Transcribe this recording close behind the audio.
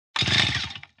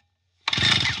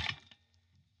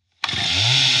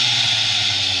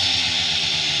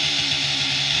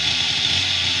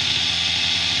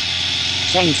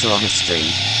Chainsaw History.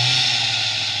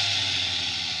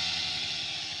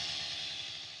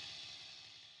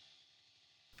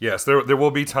 Yes, there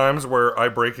will be times where I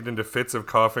break it into fits of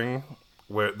coughing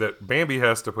that Bambi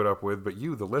has to put up with, but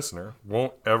you, the listener,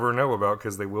 won't ever know about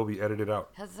because they will be edited out.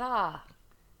 Huzzah.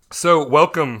 So,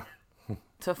 welcome.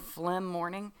 To Phlegm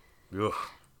Morning. Ugh.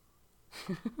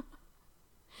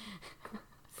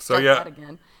 So, Start yeah. that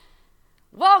again.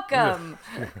 Welcome.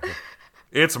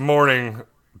 It's morning.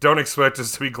 Don't expect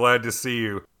us to be glad to see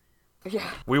you.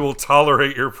 Yeah. We will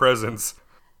tolerate your presence.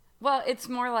 Well, it's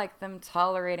more like them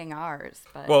tolerating ours,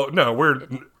 but Well, no, we're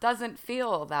it doesn't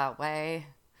feel that way.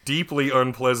 deeply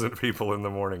unpleasant people in the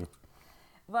morning.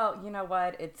 Well, you know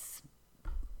what? It's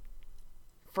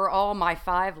for all my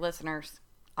 5 listeners.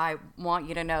 I want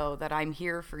you to know that I'm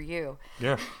here for you.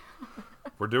 Yeah.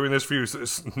 We're doing this for you.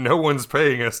 No one's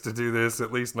paying us to do this,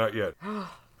 at least not yet.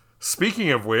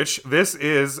 Speaking of which, this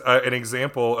is an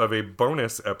example of a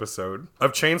bonus episode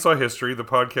of Chainsaw History, the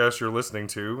podcast you're listening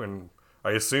to, and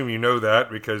I assume you know that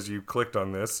because you clicked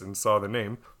on this and saw the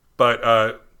name.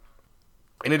 But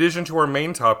in addition to our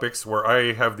main topics, where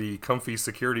I have the comfy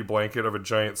security blanket of a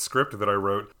giant script that I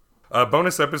wrote,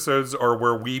 bonus episodes are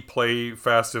where we play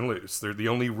fast and loose. The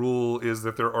only rule is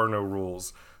that there are no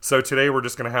rules. So today we're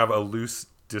just going to have a loose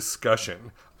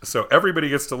discussion. So everybody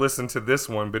gets to listen to this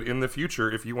one, but in the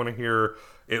future, if you want to hear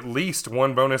at least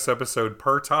one bonus episode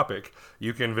per topic,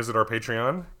 you can visit our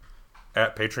Patreon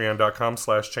at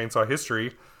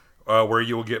patreon.com/chainsawhistory, where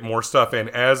you will get more stuff. And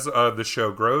as the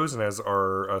show grows and as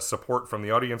our support from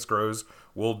the audience grows,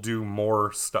 we'll do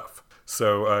more stuff.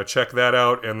 So check that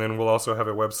out, and then we'll also have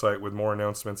a website with more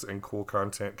announcements and cool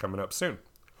content coming up soon.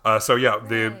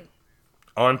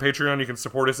 On Patreon, you can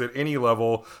support us at any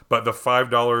level, but the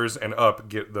 $5 and up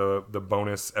get the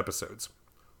bonus episodes,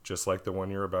 just like the one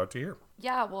you're about to hear.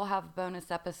 Yeah, we'll have bonus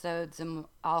episodes, and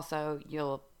also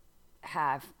you'll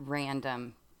have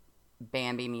random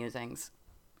Bambi musings.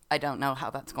 I don't know how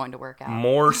that's going to work out.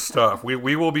 More stuff. We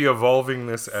will be evolving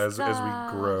this as we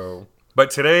grow. But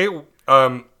today,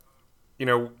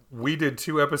 we did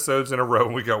 2 episodes in a row,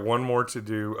 and we got one more to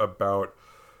do about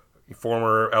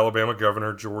former Alabama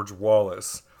Governor George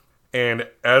Wallace. And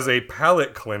as a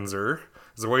palate cleanser,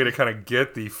 as a way to kind of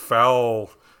get the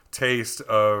foul taste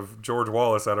of George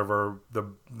Wallace out of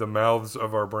the mouths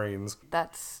of our brains.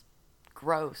 That's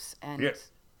gross. And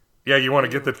yeah, you want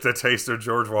to get the taste of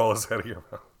George Wallace out of your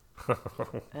mouth.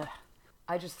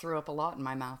 I just threw up a lot in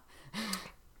my mouth.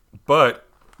 But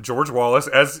George Wallace,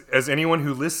 as anyone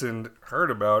who listened heard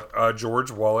about,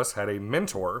 George Wallace had a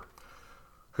mentor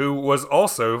who was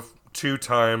also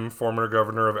 2-time former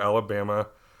governor of Alabama,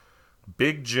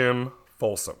 Big Jim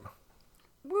Folsom.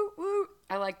 Woo woo!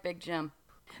 I like Big Jim.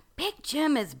 Big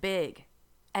Jim is big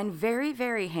and very,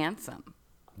 very handsome.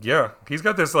 Yeah, he's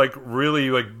got this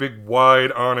really big,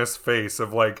 wide, honest face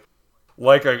of like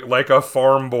a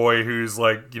farm boy who's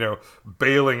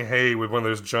baling hay with one of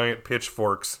those giant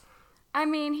pitchforks. I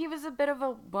mean, he was a bit of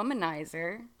a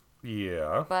womanizer.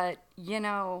 Yeah. But,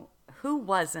 who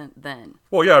wasn't then?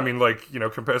 Well, yeah, I mean,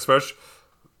 especially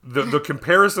the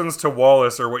comparisons to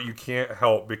Wallace are what you can't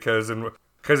help because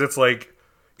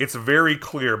it's very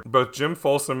clear. Both Jim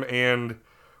Folsom and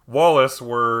Wallace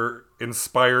were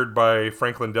inspired by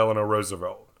Franklin Delano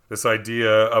Roosevelt. This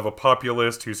idea of a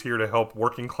populist who's here to help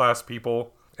working class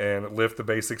people and lift the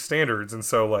basic standards. And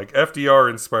so, FDR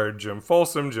inspired Jim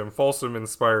Folsom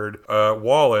inspired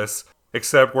Wallace.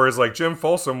 Except whereas Jim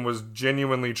Folsom was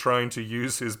genuinely trying to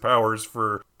use his powers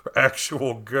for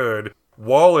actual good,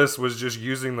 Wallace was just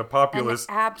using the populace.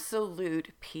 An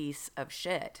absolute piece of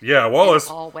shit. Yeah, Wallace.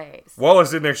 In all ways.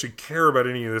 Wallace didn't actually care about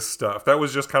any of this stuff. That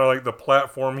was just kind of the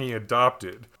platform he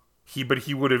adopted. But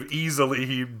he would have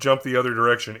he jumped the other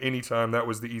direction anytime that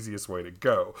was the easiest way to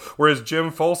go. Whereas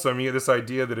Jim Folsom, he had this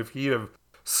idea that if he'd have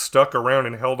stuck around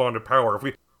and held on to power,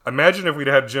 imagine if we'd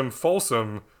had Jim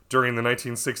Folsom during the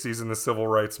 1960s in the civil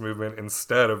rights movement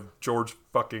instead of George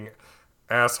fucking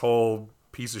asshole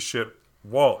piece of shit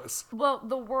Wallace. Well,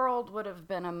 the world would have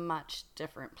been a much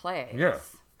different place. Yeah.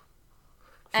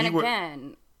 And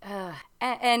when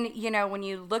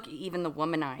you look at even the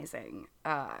womanizing,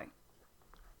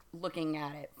 looking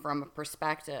at it from a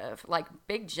perspective,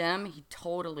 Big Jim, he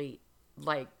totally,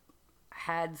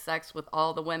 had sex with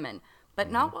all the women,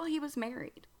 but not while he was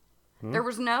married. There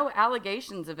was no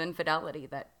allegations of infidelity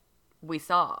that we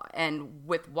saw. And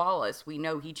with Wallace, we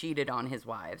know he cheated on his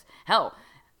wives. Hell,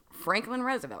 Franklin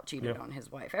Roosevelt cheated on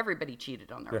his wife. Everybody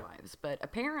cheated on their wives. But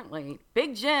apparently,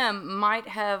 Big Jim might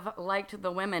have liked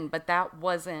the women, but that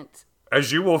wasn't...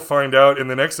 As you will find out in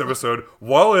the next episode,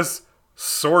 Wallace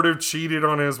sort of cheated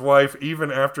on his wife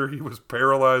even after he was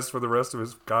paralyzed for the rest of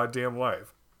his goddamn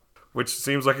life. Which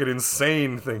seems like an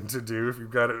insane thing to do if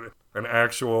you've got an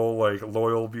actual, like,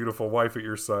 loyal, beautiful wife at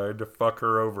your side to fuck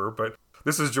her over. But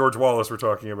this is George Wallace we're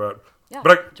talking about. Yeah,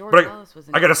 Wallace was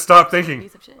I gotta stop thinking.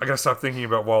 I gotta stop thinking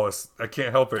about Wallace. I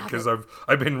can't help it because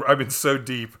I've been so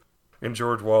deep in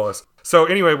George Wallace. So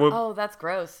anyway, oh, that's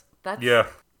gross. That's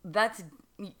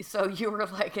so you were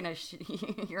like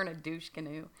you're in a douche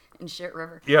canoe in Shit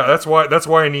River. Yeah, that's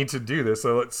why I need to do this.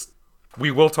 So we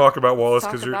will talk about Wallace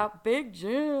because about Big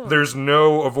Jim. There's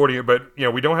no avoiding it, but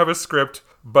we don't have a script.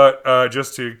 But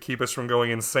just to keep us from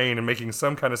going insane and making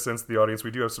some kind of sense to the audience,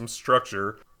 we do have some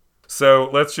structure. So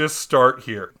let's just start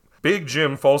here. Big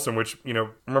Jim Folsom, which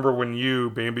remember when you,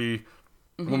 Bambi,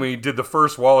 when we did the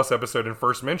first Wallace episode and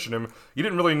first mentioned him, you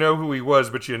didn't really know who he was,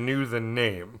 but you knew the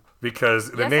name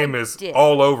because the name is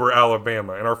all over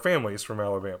Alabama, and our family's from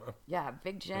Alabama. Yeah,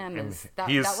 Big Jim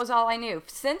that was all I knew.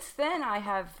 Since then, I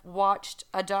have watched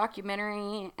a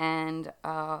documentary and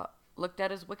looked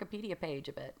at his Wikipedia page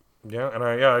a bit. Yeah, and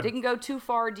I didn't go too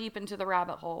far deep into the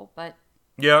rabbit hole, but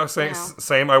yeah,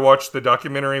 same. I watched the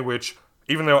documentary, which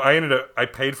even though I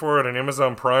paid for it on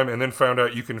Amazon Prime, and then found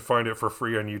out you can find it for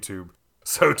free on YouTube.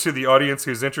 So to the audience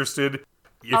who's interested,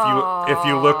 if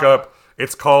you look up,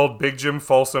 it's called Big Jim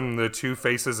Folsom: The Two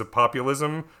Faces of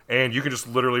Populism, and you can just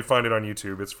literally find it on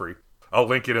YouTube. It's free. I'll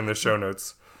link it in the show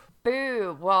notes.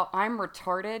 Boo! Well, I'm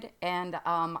retarded, and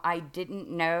I didn't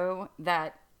know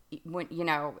that when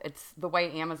it's the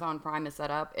way Amazon Prime is set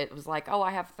up. It was like, oh,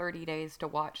 I have 30 days to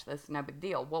watch this. No big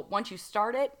deal. Well, once you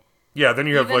start it, yeah, then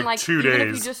you have like 2 days. Even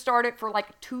if you just start it for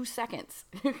like 2 seconds.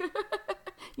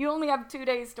 You only have 2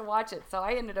 days to watch it, so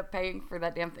I ended up paying for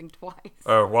that damn thing twice.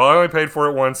 Oh, well, I only paid for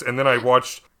it once, and then I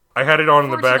had it on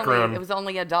in the background. It was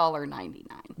only $1.99.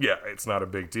 Yeah, it's not a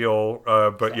big deal,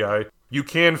 but yeah, you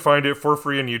can find it for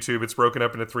free on YouTube. It's broken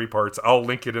up into 3 parts. I'll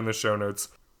link it in the show notes.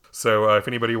 So if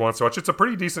anybody wants to watch, it's a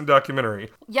pretty decent documentary.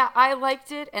 Yeah, I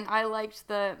liked it, and I liked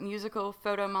the musical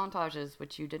photo montages,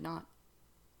 which you did not.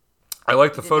 I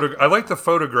like the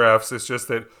photographs. It's just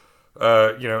that,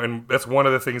 and that's one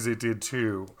of the things it did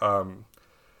too.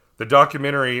 The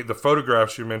documentary, the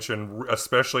photographs you mentioned,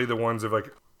 especially the ones of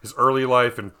like his early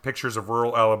life and pictures of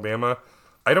rural Alabama.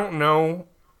 I don't know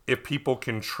if people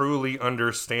can truly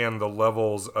understand the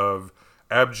levels of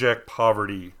abject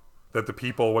poverty that the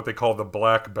people, what they call the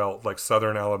Black Belt, like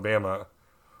southern Alabama,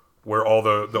 where all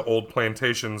the old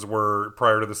plantations were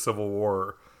prior to the Civil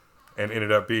War, and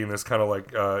ended up being this kind of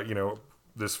like,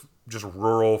 this just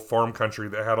rural farm country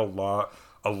that had a lot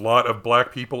of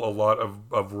black people, a lot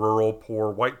of rural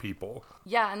poor white people.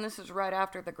 Yeah, and this is right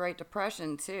after the Great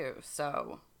Depression too,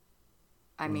 so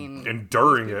I mean, and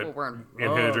during it,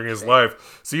 and during his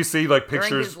life. So you see like pictures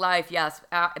during his life, yes,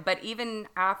 but even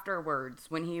afterwards,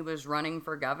 when he was running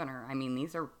for governor, I mean,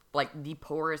 these are like the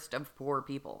poorest of poor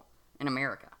people in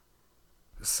America.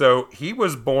 So he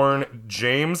was born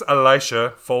James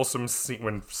Elisha Folsom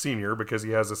Sr. because he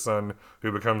has a son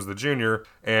who becomes the junior,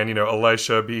 and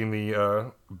Elisha being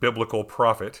the biblical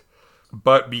prophet,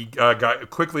 but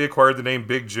quickly acquired the name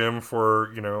Big Jim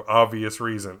for obvious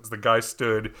reasons. The guy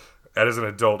stood as an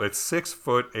adult at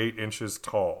 6'8"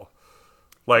 tall.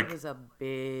 Like, he was a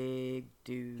big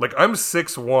dude. Like, I'm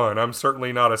 6'1". I'm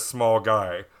certainly not a small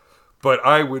guy, but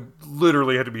I would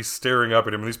literally have to be staring up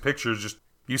at him. And these pictures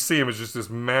you see him as just this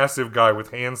massive guy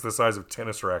with hands the size of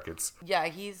tennis rackets. Yeah,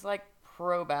 he's like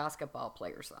pro basketball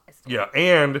player size. Yeah,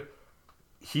 and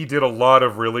he did a lot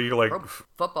of really like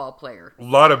football player. A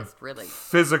lot of really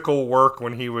physical work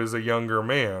when he was a younger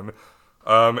man.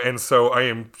 And so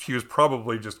he was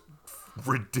probably just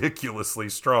ridiculously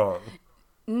strong.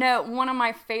 No, one of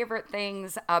my favorite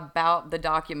things about the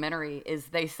documentary is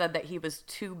they said that he was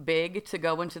too big to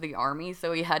go into the army,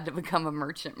 so he had to become a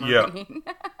merchant marine.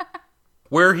 Yeah.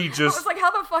 Where he just... I was like,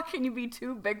 how the fuck can you be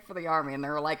too big for the army? And they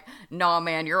were like, nah,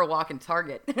 man, you're a walking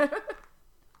target.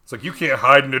 It's like, you can't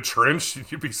hide in a trench.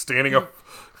 You'd be standing up.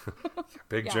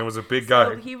 Big Jim was a big guy.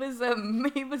 So he was a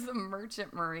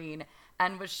merchant marine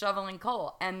and was shoveling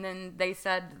coal. And then they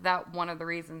said that one of the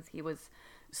reasons he was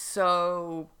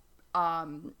so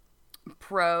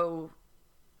pro,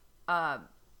 I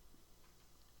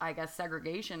guess,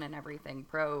 segregation and everything,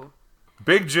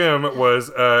 Big Jim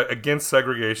was against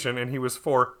segregation, and he was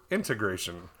for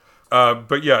integration.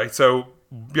 But yeah, so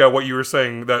yeah, what you were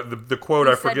saying, that the quote,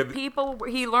 I forget.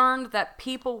 He learned that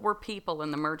people were people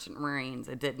in the Merchant Marines.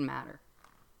 It didn't matter.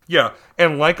 Yeah,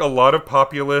 and like a lot of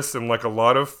populists and like a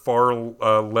lot of far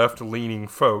left-leaning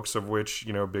folks, of which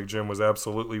Big Jim was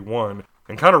absolutely one,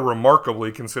 and kind of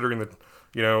remarkably considering that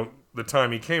the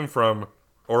time he came from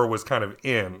or was kind of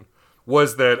in,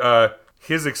 was that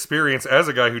his experience as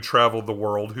a guy who traveled the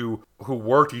world, who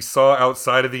worked, he saw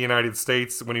outside of the United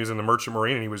States when he was in the Merchant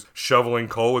Marine, and he was shoveling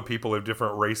coal with people of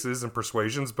different races and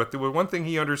persuasions. But the one thing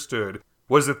he understood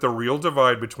was that the real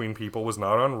divide between people was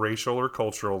not on racial or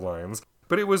cultural lines,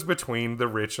 but it was between the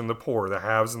rich and the poor, the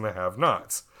haves and the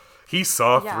have-nots. He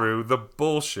saw through the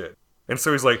bullshit. And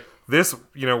so he's like, this,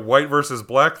 white versus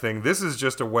black thing, this is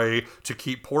just a way to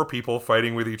keep poor people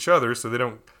fighting with each other so they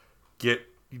don't get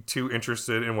too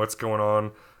interested in what's going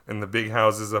on in the big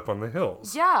houses up on the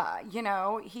hills. Yeah,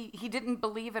 he didn't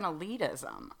believe in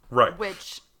elitism. Right.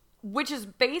 Which is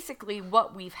basically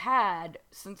what we've had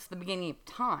since the beginning of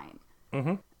time.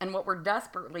 Mm-hmm. And what we're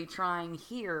desperately trying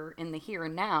here in the here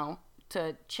and now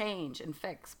to change and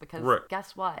fix. Because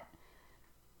guess what?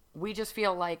 We just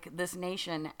feel like this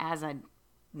nation, as a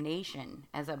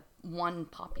one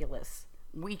populace,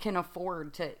 we can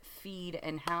afford to feed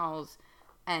and house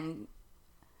and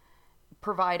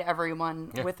provide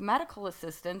everyone with medical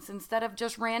assistance instead of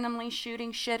just randomly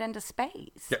shooting shit into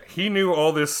space. Yeah, he knew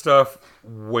all this stuff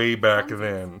way back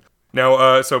then.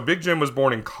 Now, so Big Jim was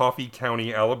born in Coffee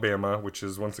County, Alabama, which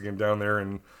is once again down there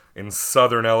in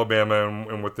southern Alabama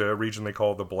and what the region they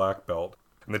call the Black Belt,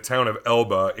 in the town of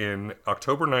Elba in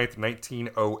October 9th,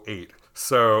 1908.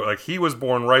 So, he was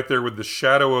born right there with the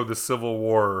shadow of the Civil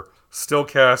War still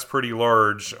cast pretty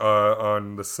large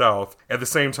on the South. At the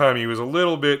same time, he was a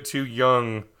little bit too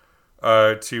young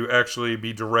to actually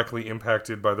be directly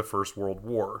impacted by the First World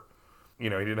War. He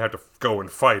didn't have to go and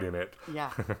fight in it.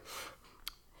 Yeah.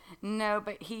 No,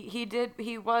 but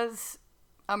he was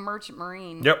a merchant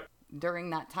marine. Yep. During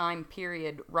that time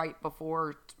period right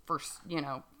before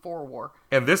for war.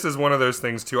 And this is one of those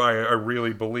things, too, I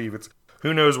really believe. It's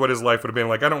who knows what his life would have been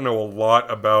like. I don't know a lot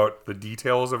about the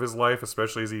details of his life,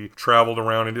 especially as he traveled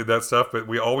around and did that stuff. But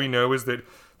all we know is that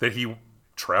he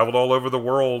traveled all over the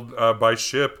world by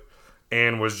ship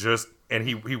and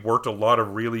he worked a lot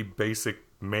of really basic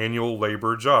manual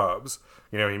labor jobs.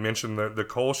 He mentioned the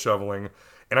coal shoveling.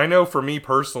 And I know for me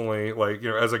personally,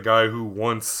 as a guy who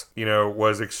once,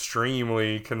 was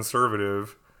extremely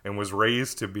conservative and was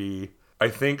raised to be, I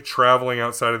think traveling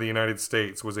outside of the United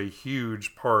States was a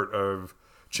huge part of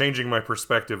changing my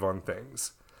perspective on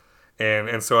things.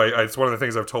 And so it's one of the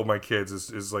things I've told my kids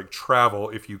is travel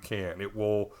if you can. It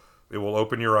will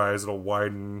open your eyes. It'll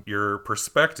widen your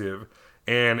perspective.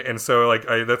 And so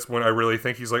that's when I really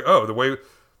think he's like, oh,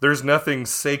 there's nothing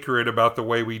sacred about the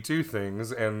way we do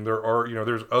things. And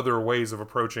there's other ways of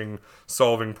approaching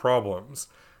solving problems.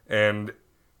 And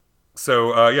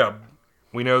so,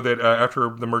 we know that after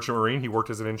the Merchant Marine, he worked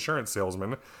as an insurance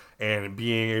salesman, and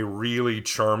being a really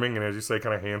charming and, as you say,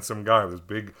 kind of handsome guy with his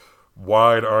big,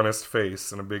 wide, honest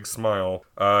face and a big smile,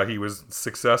 he was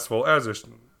successful as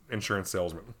an insurance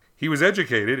salesman. He was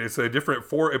educated. It's a different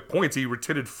 4 points. He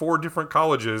attended 4 different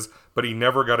colleges, but he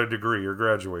never got a degree or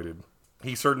graduated.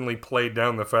 He certainly played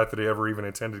down the fact that he ever even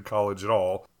attended college at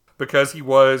all, because he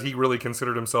really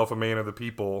considered himself a man of the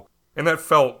people, and that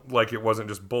felt like it wasn't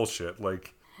just bullshit.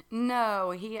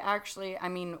 No, he actually,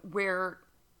 where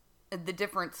the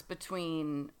difference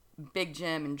between Big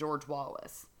Jim and George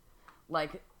Wallace.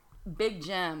 Big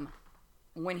Jim,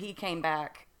 when he came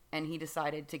back and he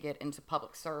decided to get into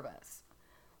public service,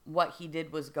 what he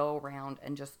did was go around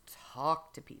and just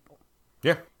talk to people.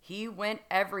 Yeah. He went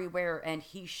everywhere and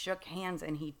he shook hands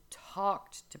and he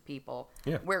talked to people.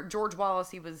 Yeah. Where George Wallace,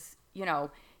 he was,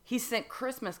 he sent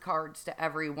Christmas cards to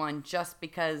everyone just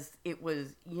because it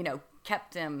was,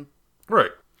 kept him right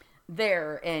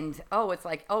there. And, it's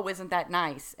like, isn't that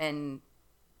nice? And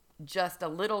just a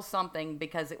little something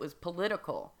because it was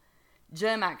political.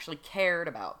 Jim actually cared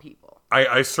about people.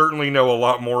 I certainly know a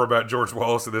lot more about George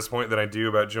Wallace at this point than I do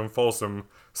about Jim Folsom,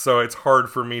 so it's hard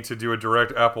for me to do a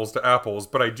direct apples to apples,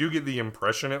 but I do get the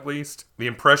impression, at least,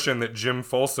 that Jim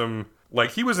Folsom,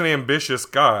 he was an ambitious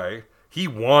guy. He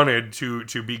wanted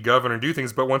to be governor and do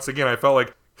things, but once again, I felt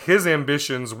like his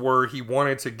ambitions were he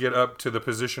wanted to get up to the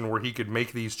position where he could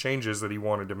make these changes that he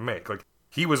wanted to make.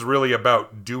 He was really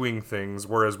about doing things,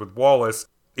 whereas with Wallace,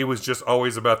 it was just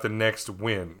always about the next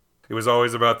win. It was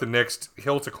always about the next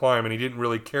hill to climb, and he didn't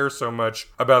really care so much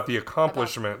about the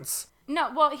accomplishments. He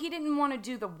didn't want to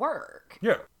do the work.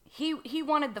 Yeah. He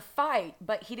wanted the fight,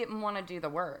 but he didn't want to do the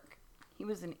work. He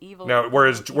was an evil... Now,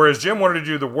 whereas Jim wanted to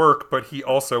do the work, but he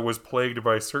also was plagued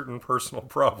by certain personal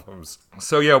problems.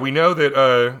 So, yeah, we know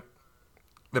that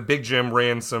the Big Jim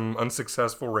ran some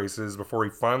unsuccessful races before he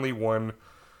finally won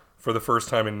for the first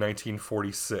time in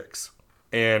 1946.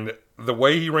 And the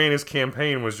way he ran his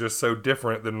campaign was just so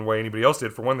different than the way anybody else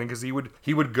did, for one thing, because he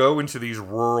would go into these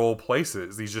rural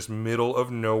places, these just middle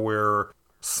of nowhere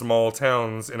small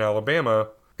towns in Alabama,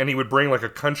 and he would bring like a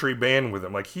country band with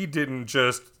him. Like he didn't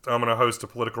just, I'm going to host a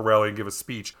political rally and give a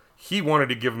speech. He wanted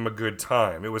to give him a good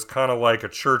time. It was kind of like a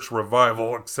church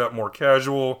revival, except more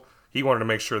casual. He wanted to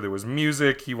make sure there was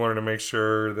music. He wanted to make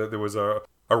sure that there was a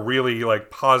really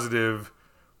like positive,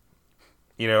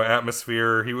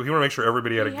 atmosphere. He wanted to make sure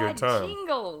everybody had a good time.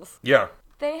 Jingles. Yeah.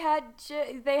 They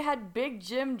had Big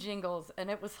Jim jingles, and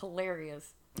it was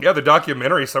hilarious. Yeah, the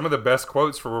documentary, some of the best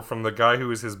quotes were from the guy who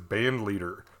was his band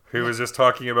leader, who was just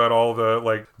talking about all the,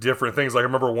 like, different things. Like, I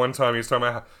remember one time he was talking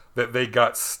about that they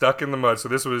got stuck in the mud. So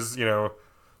this was,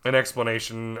 an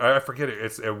explanation. I forget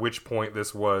it's at which point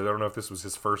this was. I don't know if this was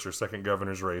his first or second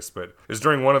governor's race, but it was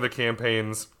during one of the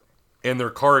campaigns, and their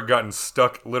car had gotten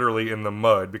stuck literally in the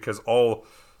mud because all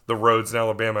the roads in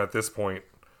Alabama at this point,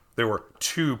 there were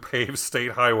 2 paved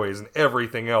state highways, and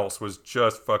everything else was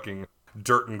just fucking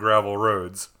dirt and gravel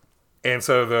roads. And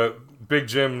so the Big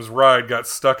Jim's ride got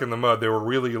stuck in the mud. They were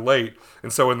really late.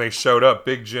 And so when they showed up,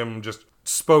 Big Jim just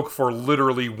spoke for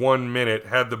literally 1 minute,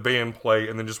 had the band play,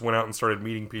 and then just went out and started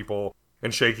meeting people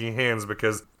and shaking hands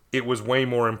because it was way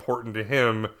more important to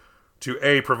him to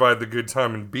A, provide the good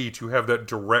time, and B, to have that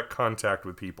direct contact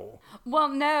with people. Well,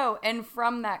 no, and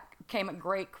from that came a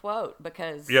great quote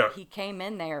because he came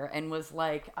in there and was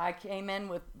like,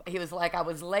 I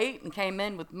was late and came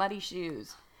in with muddy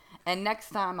shoes. And next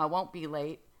time I won't be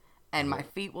late and my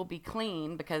feet will be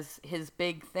clean because his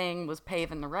big thing was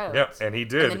paving the roads. Yeah, and he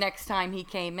did. And the next time he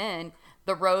came in,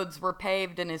 the roads were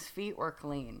paved and his feet were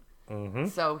clean. Mm-hmm.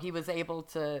 So he was able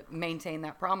to maintain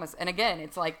that promise. And again,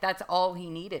 it's like that's all he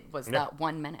needed was that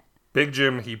 1 minute. Big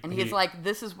Jim, he's like,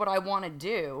 this is what I want to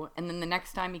do. And then the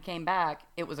next time he came back,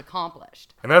 it was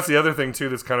accomplished. And that's the other thing, too,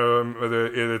 that's kind of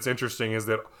that's interesting is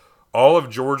that all of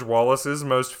George Wallace's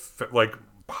most,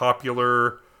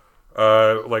 popular,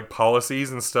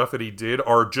 policies and stuff that he did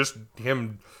are just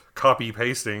him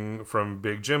copy-pasting from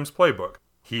Big Jim's playbook.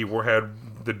 He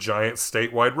had the giant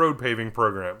statewide road paving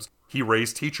programs. He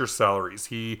raised teacher salaries.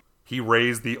 He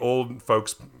raised the old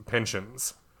folks'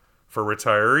 pensions for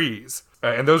retirees.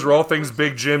 And those are all things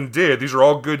Big Jim did. These are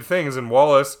all good things, and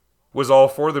Wallace was all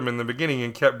for them in the beginning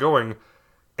and kept going.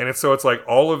 And it's like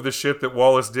all of the shit that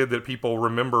Wallace did that people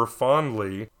remember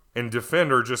fondly and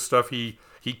defend are just stuff he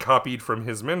copied from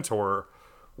his mentor,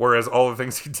 whereas all the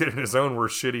things he did in his own were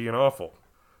shitty and awful.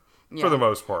 Yeah. For the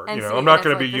most part. And I'm not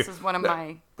going to be... This is one of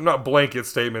my... Not blanket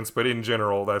statements, but in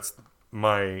general, that's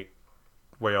my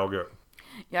way I'll go.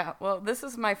 Yeah, well, this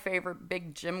is my favorite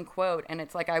Big Jim quote, and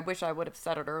it's like, I wish I would have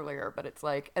said it earlier, but it's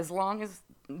like, as long as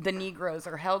the Negroes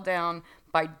are held down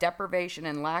by deprivation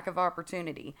and lack of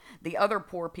opportunity, the other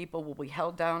poor people will be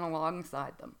held down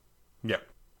alongside them. Yeah.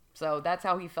 So that's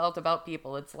how he felt about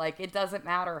people. It's like, it doesn't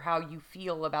matter how you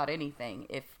feel about anything.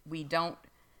 If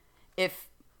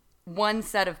one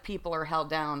set of people are held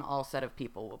down, all set of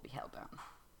people will be held down.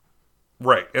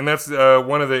 Right, and that's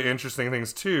one of the interesting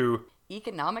things, too.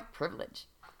 Economic privilege.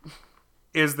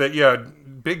 Is that,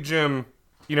 Big Jim,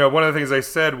 one of the things I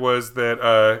said was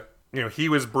that, he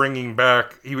was bringing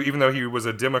back, even though he was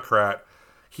a Democrat,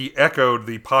 he echoed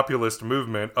the populist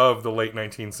movement of the late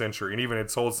 19th century, and even had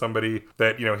told somebody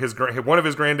that, one of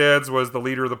his granddads was the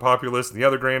leader of the populists, and the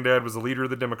other granddad was the leader of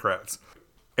the Democrats.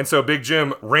 And so Big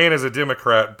Jim ran as a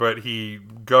Democrat, but he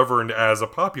governed as a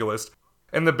populist.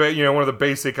 And one of the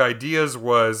basic ideas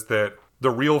was that the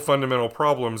real fundamental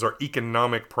problems are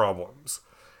economic problems,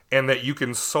 and that you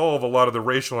can solve a lot of the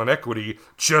racial inequity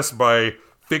just by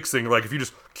fixing, if you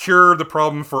just cure the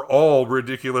problem for all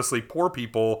ridiculously poor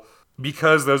people,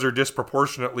 because those are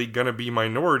disproportionately going to be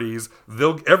minorities,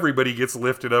 everybody gets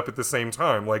lifted up at the same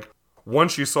time.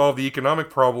 Once you solve the economic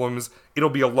problems, it'll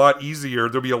be a lot easier.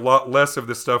 There'll be a lot less of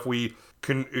the stuff we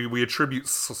attribute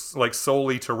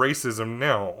solely to racism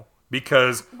now.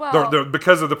 Because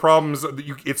because of the problems,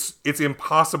 it's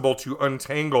impossible to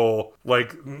untangle,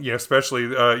 especially,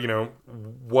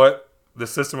 what the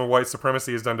system of white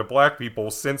supremacy has done to black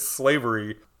people since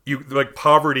slavery.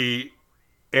 Poverty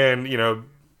and,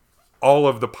 all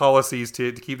of the policies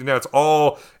to keep them down. It's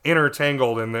all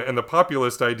intertangled, and the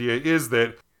populist idea is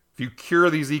that if you cure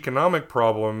these economic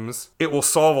problems, it will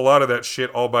solve a lot of that shit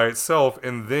all by itself,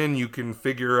 and then you can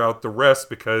figure out the rest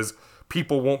because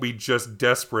people won't be just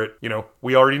desperate.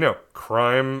 We already know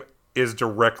crime is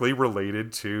directly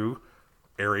related to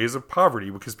areas of poverty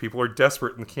because people are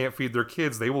desperate and can't feed their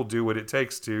kids. They will do what it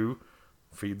takes to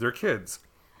feed their kids.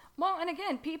 Well, and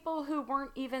again, people who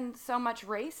weren't even so much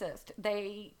racist,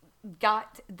 they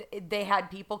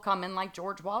had people come in like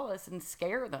George Wallace and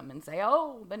scare them and say,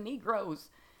 oh, the Negroes,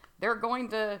 they're going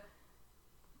to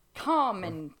come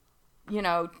and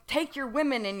take your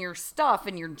women and your stuff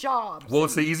and your jobs. Well,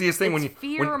 it's the easiest thing it's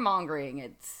fear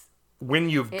mongering. when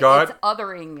you've got It's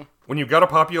othering. when you've got a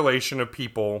population of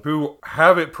people who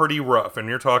have it pretty rough, and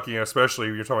you're talking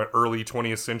about early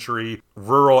 20th century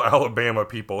rural Alabama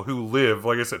people who live,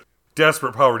 like I said,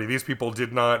 desperate poverty. These people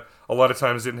a lot of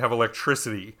times didn't have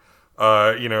electricity.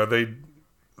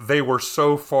 They were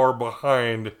so far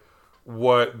behind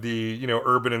what the,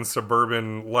 urban and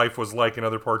suburban life was like in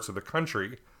other parts of the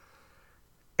country.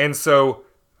 And so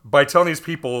by telling these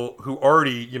people who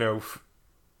already,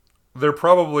 they're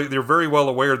very well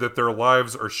aware that their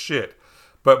lives are shit,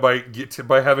 but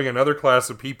by having another class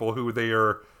of people who they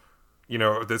are,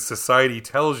 that society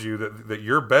tells you that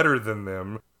you're better than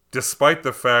them, despite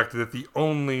the fact that the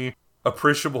only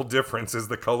appreciable difference is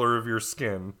the color of your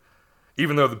skin,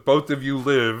 even though both of you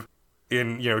live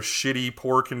in, shitty,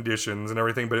 poor conditions and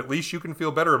everything, but at least you can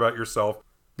feel better about yourself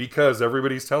because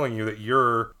everybody's telling you that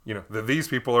that these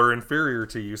people are inferior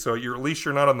to you, so at least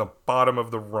you're not on the bottom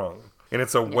of the rung. And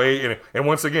it's a way, and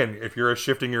once again, if you're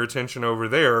shifting your attention over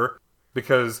there,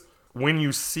 because when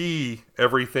you see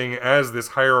everything as this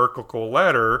hierarchical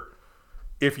ladder,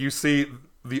 if you see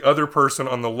the other person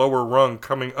on the lower rung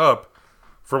coming up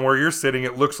from where you're sitting,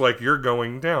 it looks like you're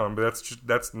going down, but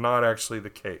that's not actually the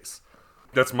case.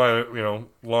 That's my,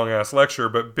 long ass lecture,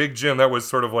 but Big Jim, that was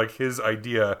sort of like his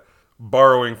idea,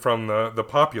 borrowing from the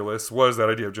populace, was that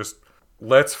idea of just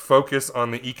let's focus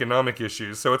on the economic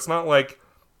issues. So it's not like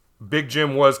Big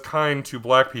Jim was kind to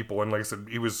black people, and like I said,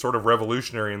 he was sort of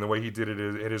revolutionary in the way he did it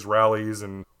at his rallies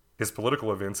and his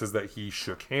political events, is that he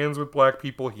shook hands with black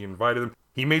people, he invited them,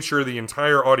 he made sure the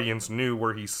entire audience knew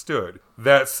where he stood.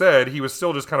 That said, he was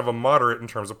still just kind of a moderate in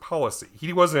terms of policy.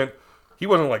 He wasn't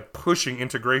like pushing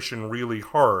integration really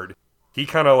hard. He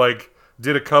kind of like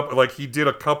did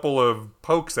a couple of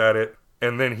pokes at it,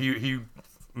 and then he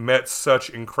met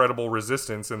such incredible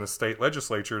resistance in the state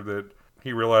legislature that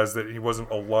he realized that he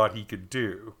wasn't a lot he could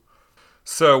do.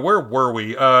 So where were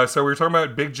we? So we were talking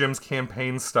about Big Jim's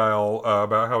campaign style,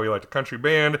 about how he liked a country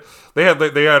band. They had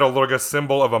a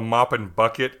symbol of a mop and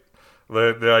bucket.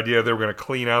 The idea they were going to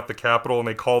clean out the Capitol, and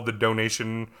they called the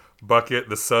donation bucket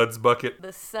the Suds bucket.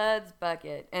 The Suds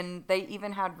bucket. And they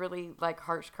even had really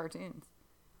harsh cartoons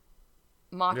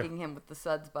mocking him with the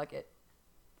Suds bucket.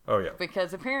 Oh, yeah.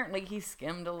 Because apparently he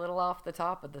skimmed a little off the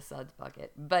top of the Suds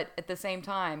bucket. But at the same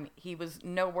time, he was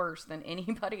no worse than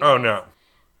anybody else. Oh, no.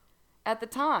 At the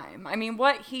time. I mean,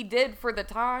 what he did for the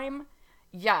time,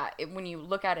 when you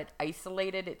look at it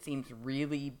isolated, it seems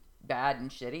really bad and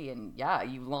shitty. And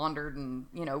you laundered and,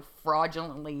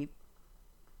 fraudulently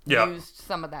used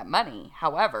some of that money.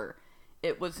 However,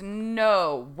 it was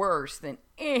no worse than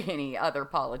any other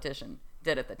politician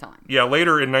did at the time. Yeah,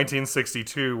 later in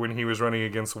 1962, when he was running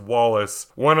against Wallace,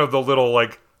 one of the little,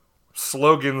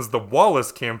 slogans the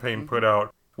Wallace campaign put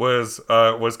out was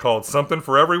called "Something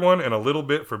for Everyone and a Little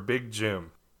Bit for Big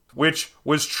Jim," which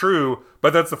was true.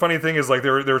 But that's the funny thing is, they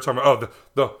were talking about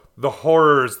the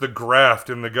horrors, the graft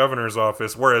in the governor's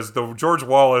office, whereas the George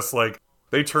Wallace,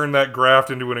 they turned that graft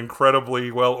into an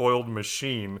incredibly well-oiled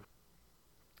machine.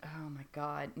 Oh my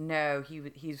God, no,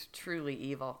 he's truly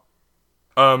evil.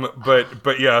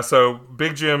 But yeah, so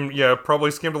Big Jim, probably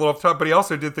skimmed a little off the top, but he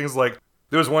also did things like,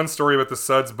 there was one story about the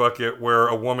Suds bucket where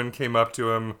a woman came up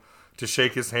to him to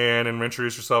shake his hand and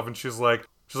introduce herself, and she's like,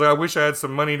 I wish I had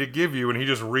some money to give you, and he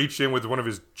just reached in with one of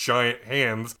his giant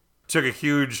hands, took a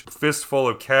huge fistful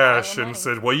of cash, and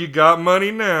said, well, you got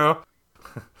money now.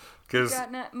 You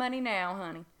got money now,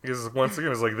 honey. Because once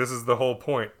again, it's this is the whole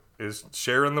point, is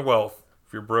sharing the wealth.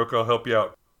 If you're broke, I'll help you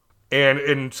out.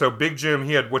 And so Big Jim,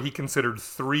 he had what he considered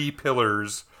 3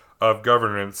 pillars of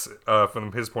governance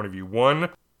from his point of view. One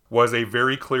was a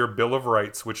very clear Bill of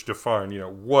Rights, which defined,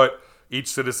 what each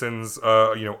citizen's,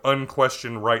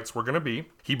 unquestioned rights were going to be.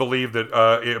 He believed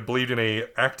that it believed in a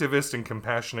activist and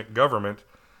compassionate government,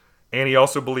 and he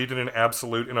also believed in an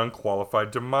absolute and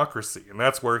unqualified democracy. And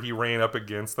that's where he ran up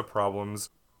against the problems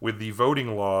with the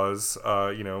voting laws,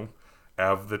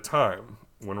 of the time,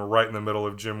 when we're right in the middle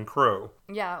of Jim Crow.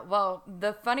 Yeah, well,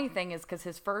 the funny thing is, because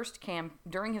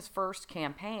during his first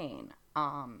campaign,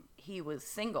 he was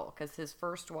single because his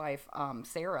first wife,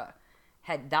 Sarah,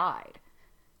 had died.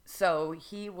 So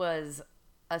he was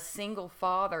a single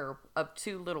father of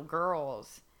 2 little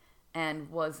girls and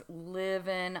was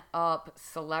living up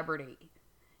celebrity.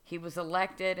 He was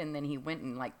elected, and then he went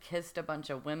and kissed a bunch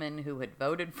of women who had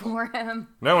voted for him.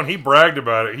 No, and he bragged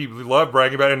about it. He loved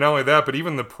bragging about it. And not only that, but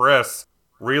even the press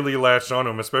really latched on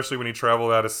him, especially when he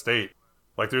traveled out of state.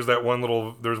 There's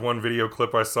one video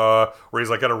clip I saw where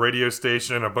he's at a radio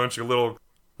station, and a bunch of little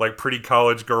pretty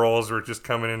college girls were just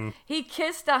coming in. He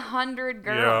kissed 100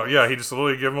 girls. Yeah, he just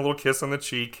literally gave them a little kiss on the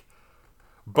cheek.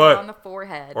 But or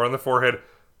on the forehead.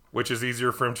 which is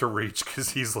easier for him to reach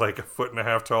because he's like a foot and a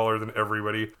half taller than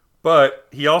everybody. But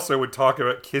he also would talk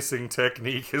about kissing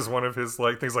technique as one of his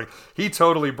like things. Like he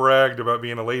totally bragged about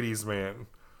being a ladies' man.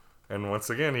 And once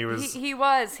again, he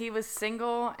was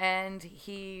single, and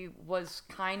he was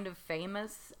kind of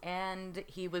famous, and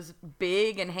he was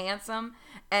big and handsome,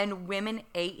 and women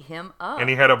ate him up. And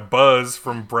he had a buzz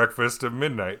from breakfast to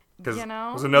midnight. You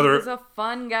know, he was a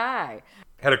fun guy.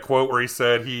 Had a quote where he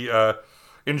said he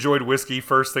enjoyed whiskey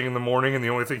first thing in the morning, and the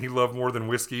only thing he loved more than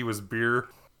whiskey was beer.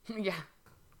 Yeah.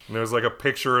 And there was like a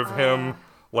picture of him,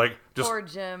 like just poor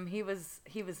Jim. He was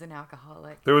an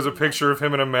alcoholic. There was a picture of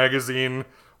him in a magazine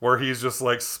where he's just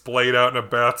like splayed out in a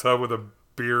bathtub with a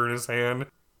beer in his hand.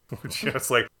 Which,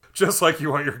 it's like just like you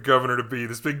want your governor to be.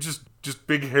 This big, just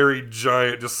big hairy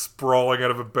giant, just sprawling out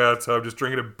of a bathtub, just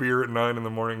drinking a beer at 9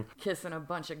 a.m, kissing a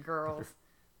bunch of girls.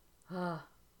 Oh,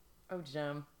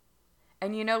 Jim.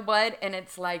 And you know what? And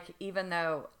it's like, even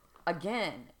though,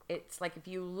 again, it's like if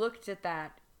you looked at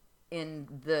that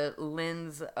in the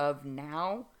lens of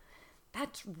now,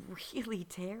 that's really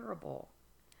terrible.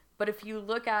 But if you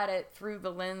look at it through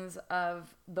the lens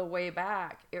of the way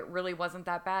back, it really wasn't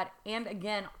that bad. And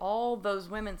again, all those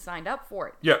women signed up for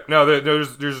it. Yeah, no,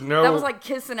 there's no... That was like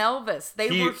kissing Elvis.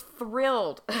 They were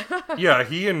thrilled. Yeah,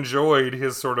 he enjoyed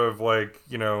his sort of like,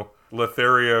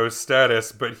 Lothario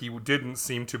status, but he didn't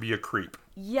seem to be a creep.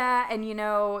 Yeah, and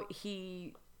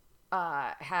he...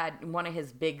 had one of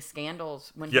his big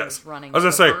scandals when he was running the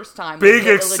first time with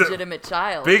the illegitimate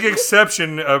child. Big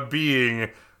exception of being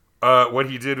what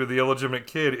he did with the illegitimate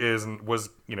kid was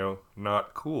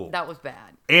not cool. That was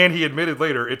bad. And he admitted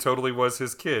later it totally was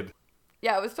his kid.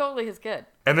 Yeah, it was totally his kid.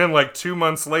 And then like 2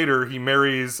 months later, he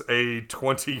marries a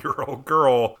 20-year-old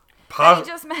girl that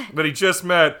he just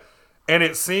met. And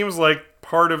it seems like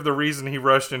part of the reason he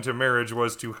rushed into marriage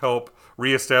was to help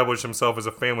reestablish himself as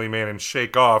a family man and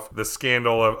shake off the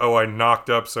scandal of, I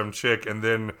knocked up some chick and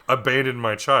then abandoned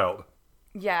my child.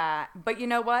 Yeah, but you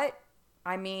know what?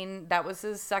 I mean, that was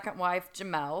his second wife,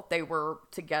 Jamel. They were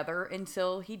together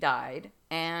until he died,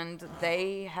 and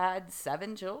they had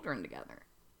 7 children together,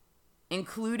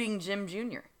 including Jim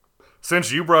Jr.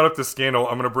 Since you brought up the scandal,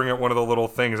 I'm going to bring up one of the little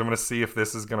things. I'm going to see if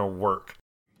this is going to work.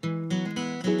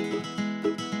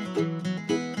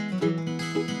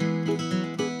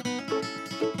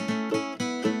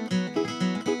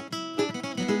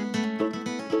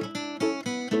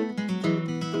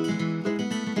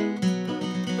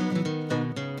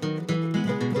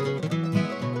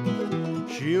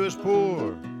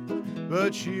 Poor,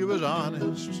 but she was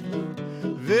honest,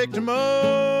 victim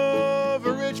of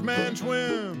a rich man's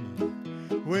whim.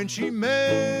 When she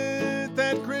met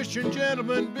that Christian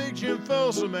gentleman, Big Jim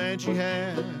Folsom, and she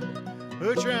had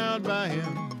a child by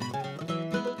him.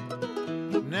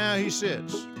 Now he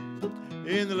sits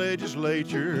in the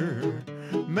legislature,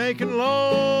 making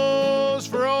laws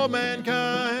for all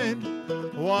mankind,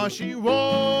 while she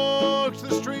walks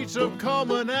the streets of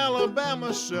Coleman,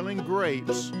 Alabama, selling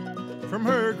grapes from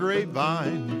her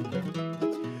grapevine.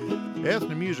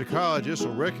 Ethnomusicologists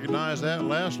will recognize that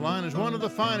last line as one of the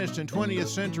finest in 20th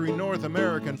century North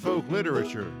American folk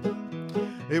literature.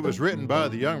 It was written by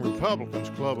the Young Republicans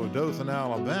Club of Dothan,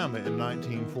 Alabama in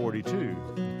 1942.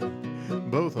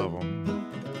 Both of them.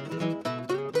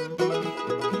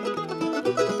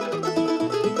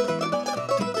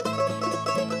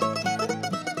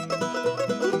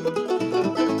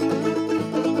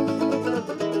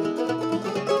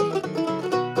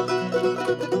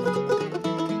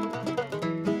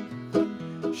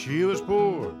 She was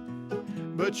poor,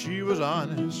 but she was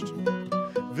honest,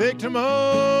 victim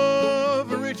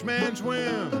of a rich man's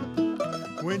whim.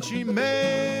 When she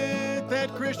met that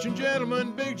Christian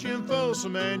gentleman, Big Jim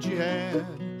Folsom, and she had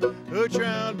a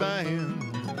child by him.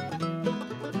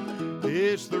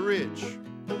 It's the rich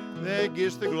that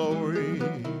gets the glory.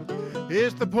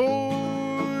 It's the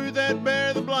poor that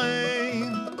bear the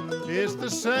blame. It's the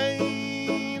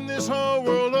same this whole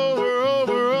world over.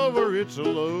 It's a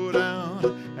low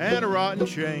down and a rotten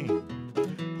shame.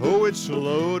 Oh, it's a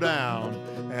low down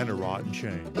and a rotten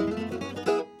shame.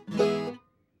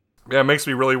 Yeah, it makes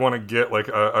me really want to get like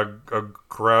a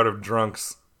crowd of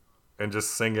drunks and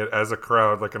just sing it as a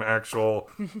crowd, like an actual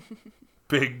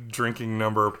big drinking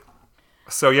number.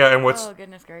 So yeah, and oh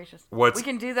goodness gracious, we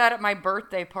can do that at my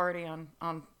birthday party on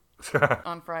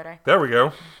Friday. There we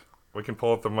go. We can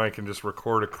pull up the mic and just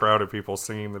record a crowd of people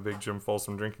singing the Big Jim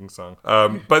Folsom drinking song.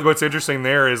 But what's interesting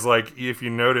there is, like, if you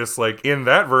notice, like, in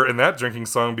that drinking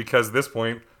song, because at this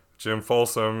point, Jim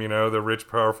Folsom, the rich,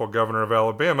 powerful governor of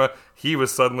Alabama, he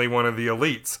was suddenly one of the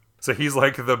elites. So he's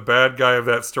like the bad guy of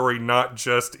that story, not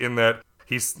just in that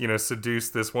he's,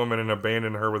 seduced this woman and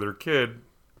abandoned her with her kid.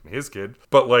 his kid,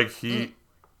 but like he.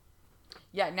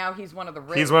 Yeah, now he's one of the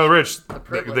rich. He's one of the rich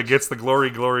privileged. that gets the glory,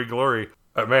 glory, glory.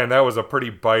 Man, that was a pretty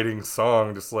biting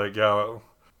song. Just like, yeah,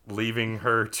 leaving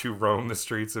her to roam the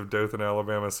streets of Dothan,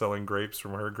 Alabama, selling grapes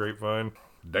from her grapevine.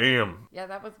 Damn. Yeah,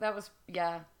 that was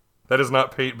yeah. That does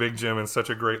not paint Big Jim in such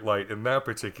a great light in that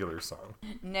particular song.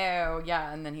 No,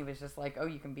 yeah, and then he was just like, "Oh,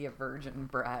 you can be a virgin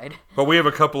bride." But we have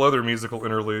a couple other musical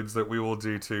interludes that we will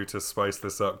do to spice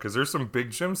this up, because there's some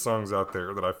Big Jim songs out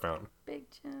there that I found. Big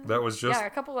Jim. That was just... Yeah, a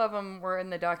couple of them were in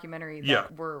the documentary that Yeah.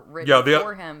 were written Yeah,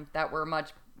 for him that were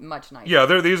much nicer. Yeah,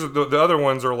 these are the other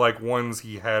ones are like ones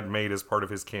he had made as part of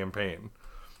his campaign.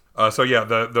 So yeah,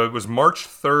 it was March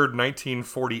 3rd,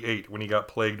 1948 when he got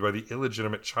plagued by the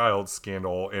illegitimate child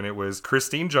scandal, and it was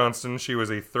Christine Johnston. She was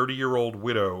a 30-year-old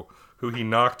widow who he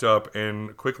knocked up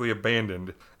and quickly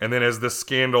abandoned. And then as the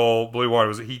scandal blew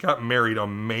on, he got married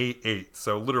on May 8th,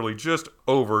 so literally just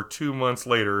over 2 months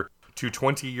later, to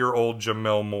 20-year-old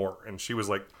Jamel Moore, and he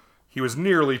was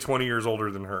nearly 20 years older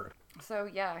than her. So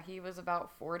yeah, he was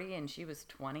about 40 and she was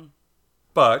 20.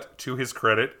 But to his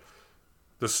credit,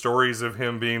 the stories of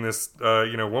him being this,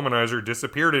 womanizer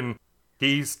disappeared, and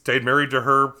he stayed married to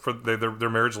her for their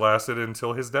marriage lasted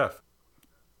until his death.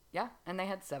 Yeah, and they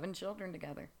had 7 children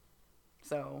together.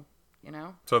 So,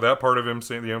 So that part of him,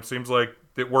 seems like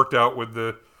it worked out with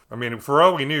the. I mean, for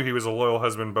all we knew, he was a loyal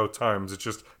husband both times. It's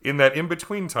just in that in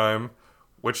between time,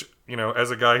 which as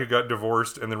a guy who got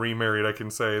divorced and then remarried, I can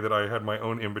say that I had my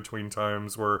own in between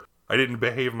times where I didn't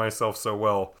behave myself so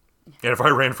well, and if I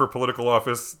ran for political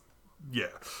office. Yeah.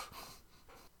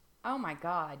 Oh my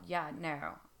God. Yeah,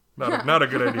 no. Not a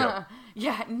good idea.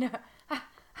 Yeah, no.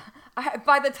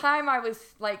 By the time I was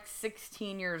like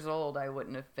 16 years old, I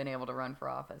wouldn't have been able to run for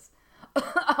office.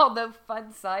 Although,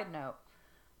 fun side note,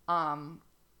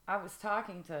 I was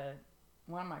talking to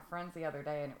one of my friends the other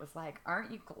day, and it was like,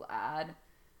 aren't you glad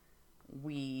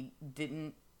we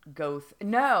didn't go...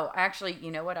 No, actually,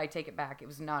 you know what? I take it back. It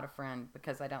was not a friend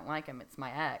because I don't like him. It's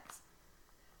my ex.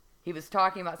 He was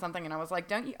talking about something, and I was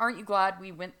like, aren't you glad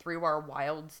we went through our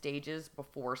wild stages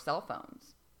before cell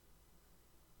phones?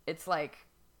 It's like,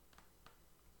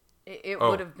 it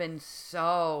would have been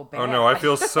so bad. Oh, no, I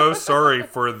feel so sorry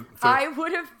for I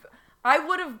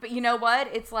would have, you know what?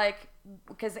 It's like,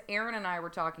 because Aaron and I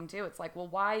were talking too, it's like, well,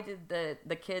 why did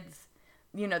the kids...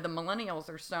 the millennials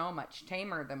are so much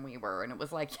tamer than we were. And it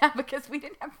was like, yeah, because we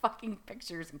didn't have fucking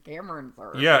pictures and cameras.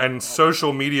 Yeah, and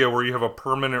social media where you have a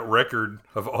permanent record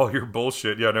of all your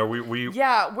bullshit. Yeah, no, we...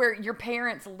 Yeah, where your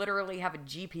parents literally have a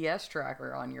GPS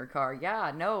tracker on your car.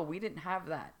 Yeah, no, we didn't have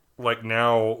that. Like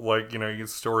now, you get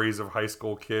stories of high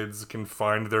school kids can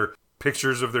find their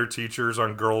pictures of their teachers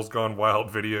on Girls Gone Wild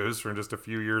videos from just a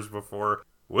few years before.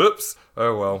 Whoops.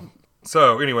 Oh, well.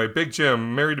 So anyway, Big Jim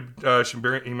he married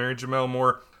Jamel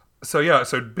Moore.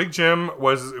 So Big Jim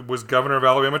was governor of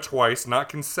Alabama twice, not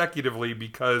consecutively,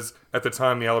 because at the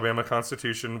time the Alabama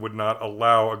Constitution would not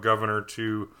allow a governor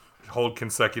to hold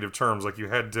consecutive terms. Like you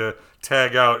had to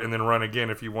tag out and then run again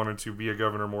if you wanted to be a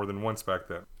governor more than once back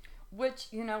then. Which,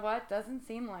 you know what, doesn't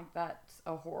seem like that's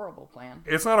a horrible plan.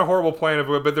 It's not a horrible plan,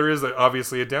 but there is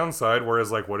obviously a downside.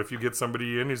 Whereas, what if you get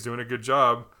somebody in who's doing a good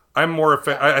job? I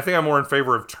think I'm more in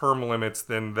favor of term limits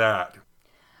than that.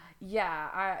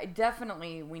 Yeah,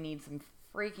 we need some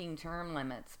freaking term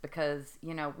limits because,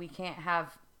 we can't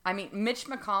have... I mean, Mitch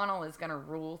McConnell is going to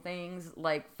rule things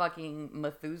like fucking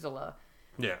Methuselah.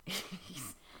 Yeah.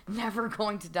 He's never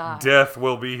going to die. Death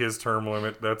will be his term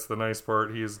limit. That's the nice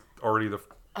part. He is already the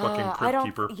fucking crypt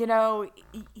keeper.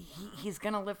 He's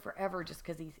going to live forever just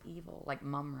because he's evil, like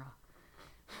Mumra.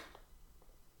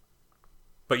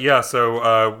 But yeah,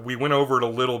 so we went over it a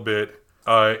little bit.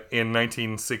 In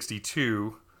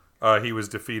 1962, he was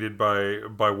defeated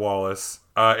by Wallace.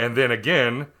 And then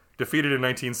again, defeated in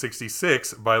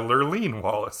 1966 by Lurleen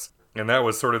Wallace. And that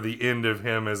was sort of the end of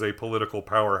him as a political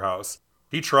powerhouse.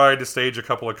 He tried to stage a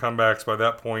couple of comebacks. By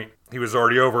that point, he was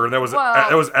already over. And that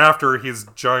was after his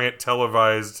giant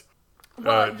televised...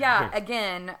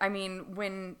 again, I mean,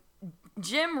 when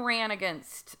Jim ran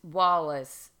against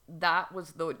Wallace... That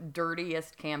was the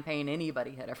dirtiest campaign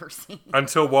anybody had ever seen.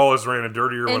 Until Wallace ran a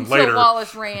dirtier one later. Until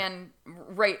Wallace ran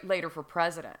later for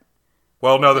president.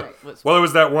 Well, no, it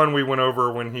was that one we went over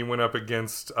when he went up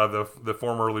against the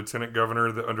former lieutenant governor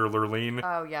under Lurleen.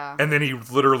 Oh, yeah. And then he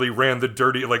literally ran the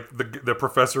dirty, the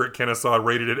professor at Kennesaw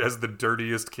rated it as the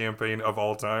dirtiest campaign of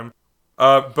all time.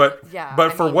 But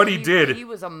he did... He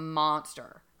was a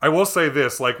monster. I will say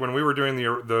this, when we were doing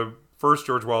the first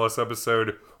George Wallace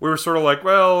episode, we were sort of like,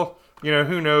 well,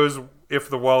 who knows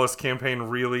if the Wallace campaign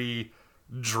really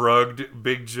drugged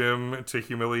Big Jim to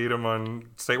humiliate him on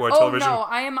statewide Oh television. no,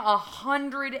 I am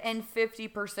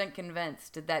 150%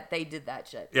 convinced that they did that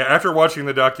shit. Yeah, after watching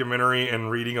the documentary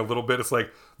and reading a little bit, it's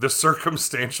like the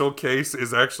circumstantial case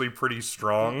is actually pretty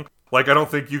strong. Like, I don't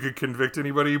think you could convict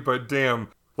anybody, but damn,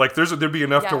 like there'd be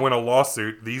enough to Yeah. win a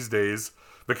lawsuit these days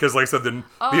because, like I said, the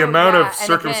Oh, amount yeah, of and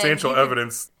circumstantial again,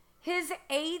 evidence. His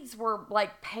aides were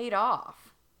like paid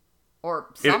off or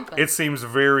It, something. it seems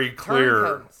very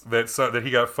clear Turncoats. that he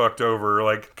got fucked over.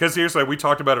 Like, because here's like we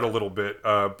talked about it a little bit,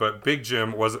 but Big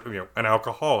Jim was an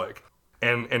alcoholic,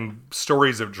 and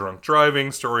stories of drunk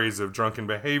driving, stories of drunken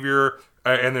behavior,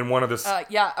 and then one of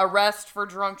the arrest for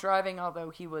drunk driving,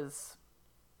 although he was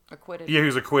acquitted. he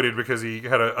was acquitted because he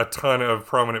had a ton of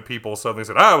prominent people suddenly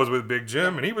said, I was with Big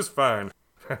Jim and he was fine.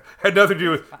 Had nothing to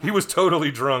do with, he was totally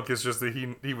drunk. It's just that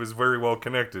he was very well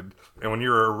connected. And when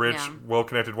you're a rich, well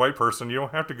connected white person, you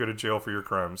don't have to go to jail for your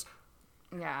crimes.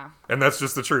 Yeah. And that's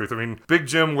just the truth. I mean, Big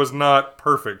Jim was not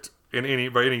perfect by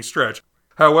any stretch.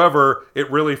 However, it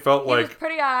really felt He like, was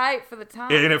pretty alright for the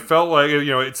time. and it felt like,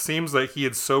 it seems like he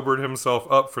had sobered himself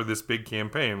up for this big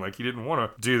campaign. Like, he didn't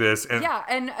want to do this. And Yeah,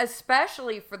 and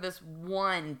especially for this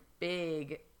one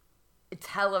big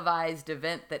televised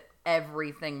event that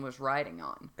everything was riding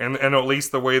on. And at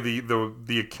least the way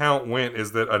the account went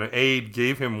is that an aide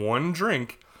gave him one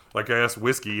drink, like I asked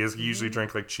whiskey, as he usually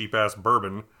drank like cheap ass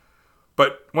bourbon.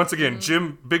 But once again,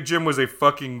 Big Jim was a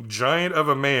fucking giant of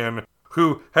a man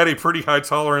who had a pretty high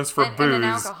tolerance for booze. And an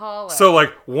alcoholic. So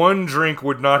like one drink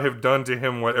would not have done to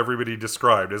him what everybody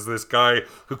described as this guy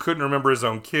who couldn't remember his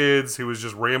own kids, who was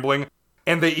just rambling.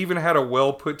 And they even had a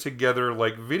well put together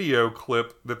like video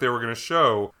clip that they were going to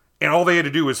show. And all they had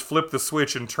to do was flip the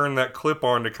switch and turn that clip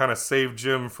on to kind of save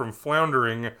Jim from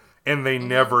floundering, and they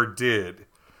never did.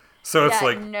 So it's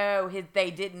like, no,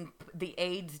 they didn't. The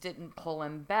aides didn't pull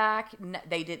him back.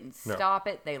 They didn't stop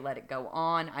it. They let it go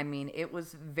on. I mean, it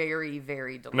was very,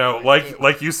 very deliberate. no,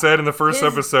 like you said in the first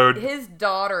episode, his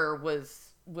daughter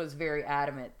was very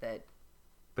adamant that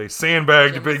they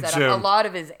sandbagged Jim Big set Jim. up. A lot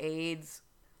of his aides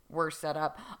were set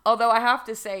up. Although I have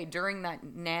to say, during that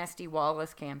nasty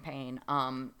Wallace campaign,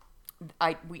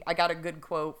 I got a good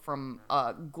quote from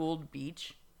Gould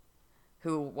Beach,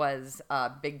 who was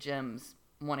Big Jim's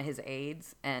one of his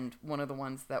aides, and one of the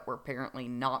ones that were apparently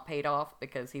not paid off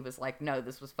because he was like, no,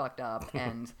 this was fucked up,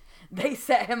 and they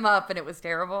set him up and it was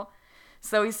terrible.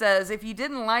 So he says, if you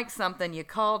didn't like something, you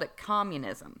called it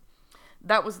communism.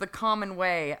 That was the common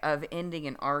way of ending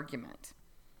an argument.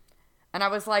 And I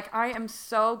was like, I am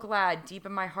so glad deep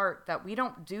in my heart that we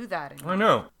don't do that anymore. I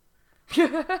know.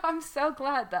 I'm so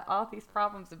glad that all these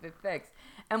problems have been fixed.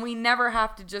 And we never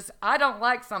have to just, I don't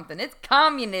like something. It's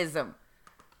communism.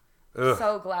 Ugh.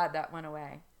 So glad that went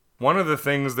away. One of the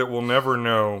things that we'll never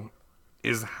know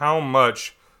is how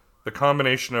much the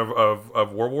combination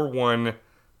of World War I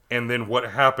and then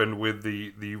what happened with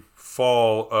the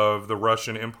fall of the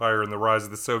Russian Empire and the rise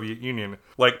of the Soviet Union.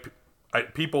 Like,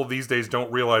 people these days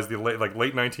don't realize the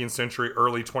late 19th century,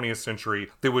 early 20th century,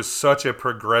 there was such a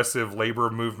progressive labor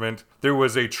movement. There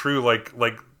was a true, like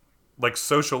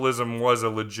socialism was a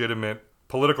legitimate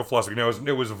political philosophy. Now,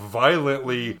 it was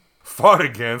violently fought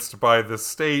against by the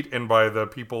state and by the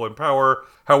people in power.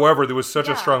 However, there was such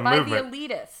a strong movement. By the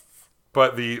elitists.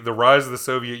 But the rise of the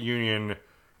Soviet Union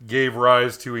gave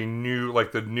rise to a new,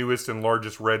 like the newest and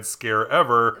largest Red Scare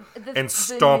ever, and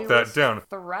stomped that down.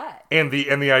 Threat. And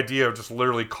the idea of just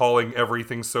literally calling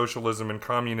everything socialism and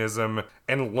communism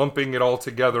and lumping it all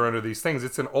together under these things.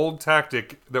 It's an old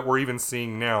tactic that we're even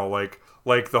seeing now, like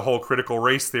the whole critical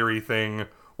race theory thing,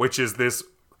 which is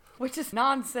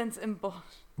nonsense and bullshit.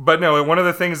 But no, one of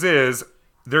the things is,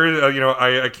 there is,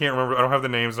 I can't remember, I don't have the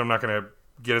names, I'm not going to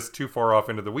get us too far off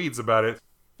into the weeds about it.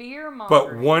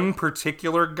 But one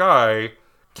particular guy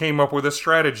came up with a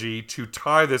strategy to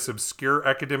tie this obscure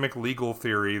academic legal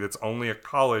theory that's only a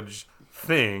college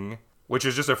thing, which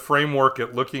is just a framework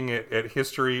at looking at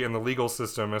history and the legal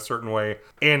system a certain way,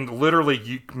 and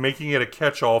literally making it a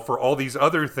catch-all for all these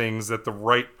other things that the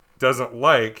right doesn't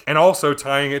like, and also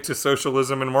tying it to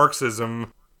socialism and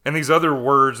Marxism and these other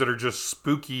words that are just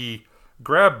spooky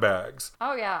grab bags.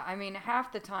 Oh, yeah. I mean,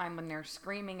 half the time when they're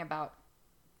screaming about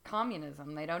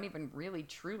communism, they don't even really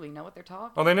truly know what they're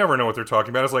talking about. Oh, they never know what they're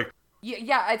talking about. It's like...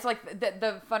 Yeah, it's like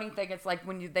the funny thing, it's like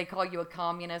when they call you a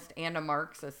communist and a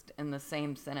Marxist in the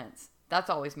same sentence. That's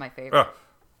always my favorite.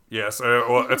 Yes.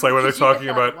 Well, it's like when they're talking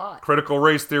about critical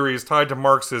race theory is tied to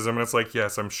Marxism, and it's like,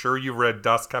 yes, I'm sure you read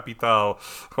Das Kapital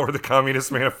or the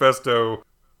Communist Manifesto.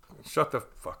 Shut the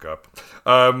fuck up.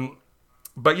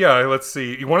 But yeah, let's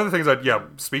see. One of the things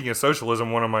speaking of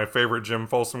socialism, one of my favorite Jim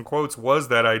Folsom quotes was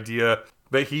that idea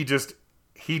that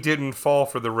he didn't fall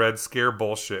for the Red Scare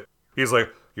bullshit. He's like,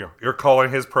 you're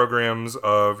calling his programs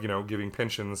of, giving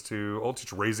pensions to old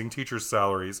teachers, raising teachers'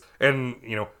 salaries, and,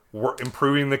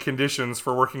 improving the conditions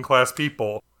for working class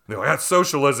people. They're like, that's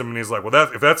socialism. And he's like,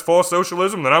 well, if that's for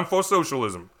socialism, then I'm for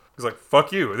socialism. He's like,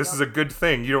 fuck you. This is a good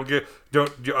thing. You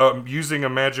using a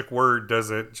magic word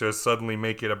doesn't just suddenly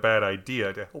make it a bad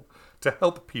idea to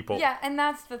help people. Yeah, and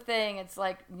that's the thing. It's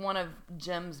like one of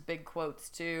Jim's big quotes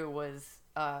too was,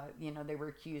 they were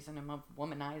accusing him of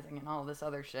womanizing and all this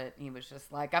other shit. And he was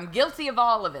just like, I'm guilty of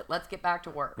all of it. Let's get back to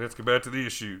work. Let's get back to the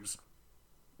issues.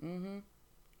 Mm-hmm.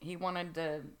 He wanted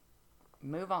to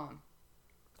move on.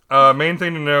 Main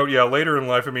thing to note, later in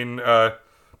life,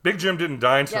 Big Jim didn't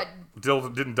die until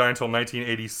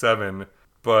 1987,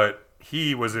 but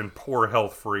he was in poor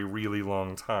health for a really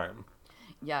long time.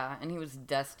 Yeah, and he was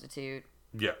destitute.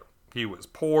 Yeah, he was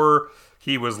poor.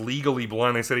 He was legally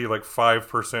blind. They said he had like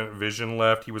 5% vision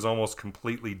left. He was almost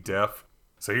completely deaf.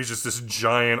 So he was just this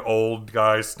giant old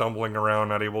guy stumbling around,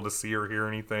 not able to see or hear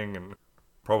anything, and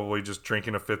probably just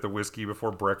drinking a fifth of whiskey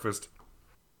before breakfast.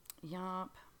 Yup.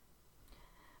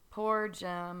 Poor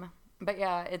Jim. But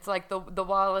yeah, it's like the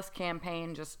Wallace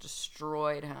campaign just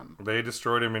destroyed him. They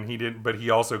destroyed him, and he didn't. But he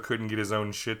also couldn't get his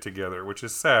own shit together, which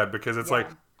is sad because it's like,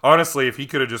 honestly, if he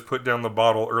could have just put down the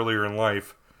bottle earlier in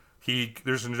life,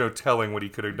 there's no telling what he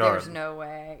could have done. There's no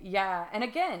way. Yeah, and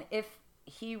again, if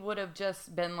he would have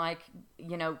just been like,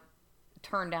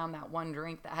 turned down that one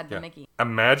drink that had the Mickey.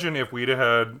 Imagine if we'd have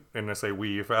had, and I say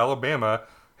if Alabama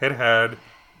had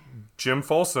Jim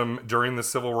Folsom during the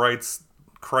civil rights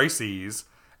crises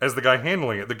as the guy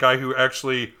handling it, the guy who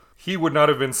actually, he would not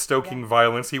have been stoking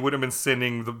violence. He wouldn't have been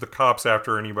sending the cops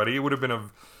after anybody. It would have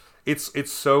been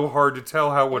it's so hard to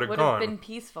tell how it would have gone. It would have been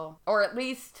peaceful. Or at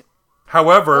least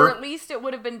it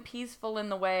would have been peaceful in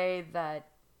the way that,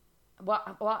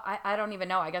 I don't even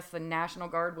know. I guess the National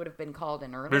Guard would have been called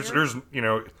in earlier. There's there's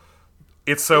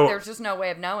just no way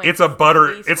of knowing. It's a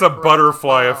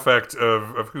butterfly effect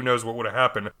of who knows what would have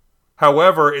happened.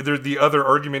 However, the other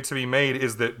argument to be made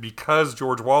is that because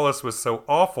George Wallace was so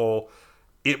awful,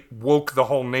 it woke the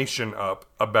whole nation up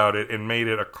about it and made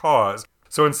it a cause.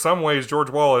 So in some ways,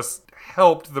 George Wallace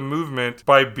helped the movement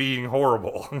by being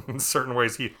horrible. In certain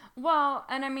ways, Well,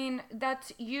 and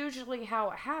that's usually how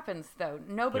it happens, though.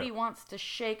 Nobody wants to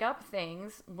shake up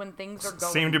things when things are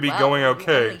going going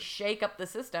okay. You only shake up the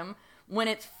system when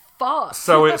it's fucked.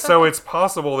 So it's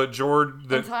possible that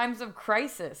in times of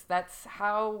crisis, that's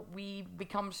how we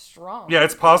become strong. Yeah,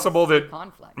 it's possible that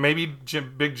conflict. Maybe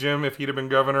Big Jim, if he'd have been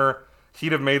governor,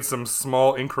 he'd have made some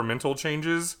small incremental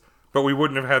changes, but we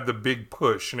wouldn't have had the big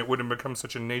push, and it wouldn't have become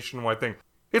such a nationwide thing.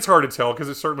 It's hard to tell because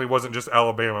it certainly wasn't just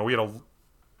Alabama.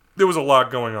 There was a lot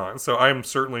going on, so I'm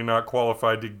certainly not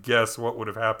qualified to guess what would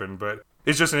have happened, but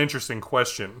it's just an interesting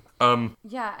question.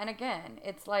 Yeah, and again,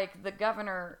 it's like the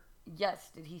governor,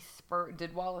 yes,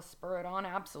 did Wallace spur it on?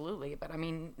 Absolutely. But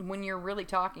when you're really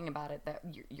talking about it, that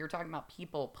you're talking about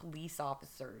people, police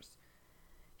officers,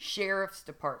 sheriff's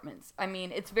departments.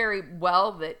 It's very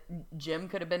well that Jim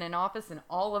could have been in office and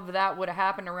all of that would have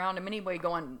happened around him anyway,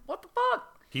 going, what the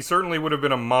fuck? He certainly would have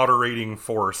been a moderating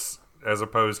force as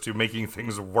opposed to making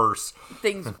things worse.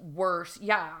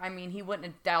 Yeah. He wouldn't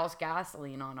have doused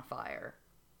gasoline on a fire.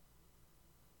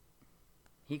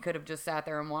 He could have just sat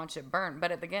there and watched it burn.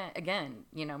 But again,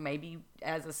 maybe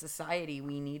as a society,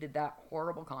 we needed that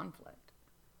horrible conflict.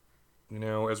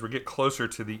 As we get closer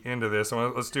to the end of this,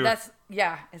 let's do...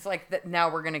 It's like that.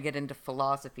 Now we're going to get into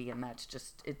philosophy, and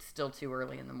it's still too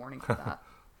early in the morning for that.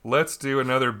 Let's do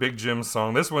another Big Jim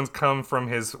song. This one's come from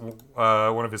his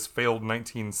one of his failed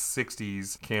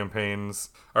 1960s campaigns.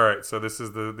 All right, so this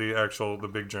is the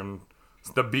Big Jim,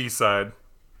 the B-side.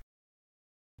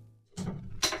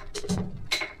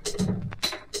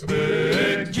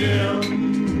 Big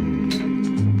Jim,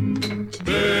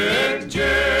 Big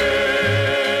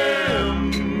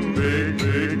Jim, Big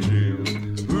Jim.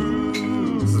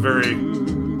 Ooh. This is very...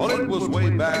 Well, it was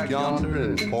way back yonder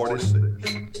in 46.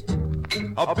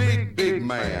 A big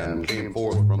man came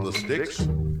forth from the sticks.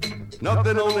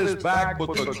 Nothing on his back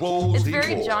but the clothes it's he wore. It's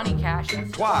very Johnny Cash.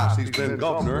 Twice he's been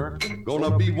governor,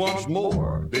 gonna be once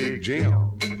more Big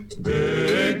Jim.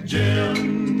 Big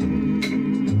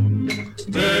Jim.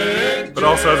 Big but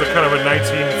also has a kind of a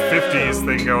 1950s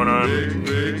thing going on.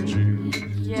 Big Jim.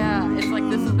 Yeah, it's like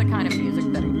this is the kind of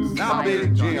music that inspired Now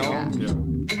Big Johnny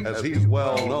Jim, Cash. as he's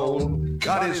well known,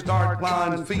 got his start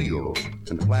plowing fields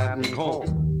and planting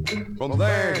corn. From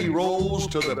there he rose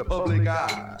to the public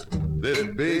eye. This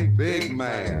big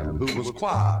man who was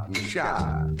quiet and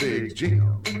shy, Big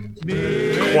Jim.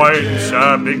 Quiet and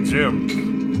shy, Big Jim.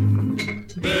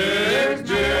 Big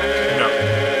Jim. No.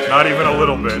 Not even a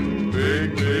little bit.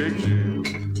 Big, big Jim.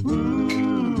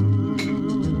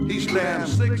 He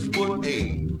stands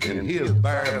 6'8" in his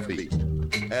bare feet.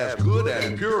 As good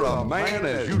and pure a man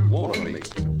as you'd want to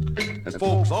meet. And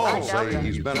folks all say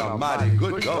he's been a mighty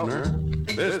good governor.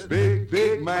 This big,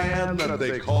 big man that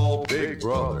they call Big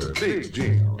Brother, Big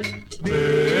Jim.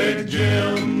 Big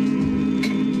Jim.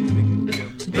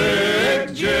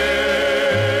 Big Jim.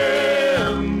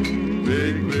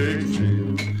 Big, big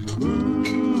Jim.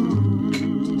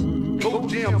 Though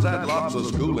Jim's had lots of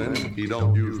schooling, he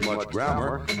don't use much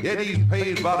grammar, yet he's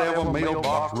paid about every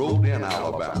mailbox road in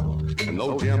Alabama. And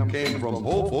though Jim came from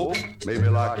poor folks, maybe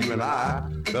like you and I,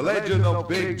 the legend of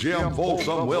Big Jim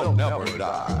Folsom will never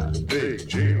die. Big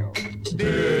Jim.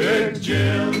 Big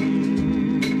Jim.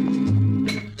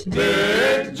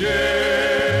 Big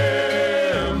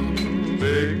Jim.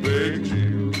 Big, big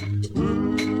Jim.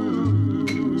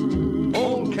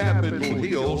 On Capitol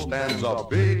Hill stands a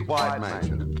big white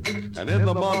mansion. And in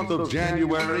the month of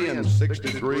January in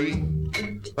 '63,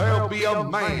 there'll be a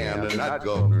man in that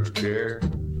governor's chair.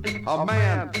 A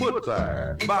man put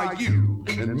there by you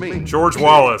and me. George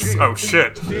Wallace. Oh,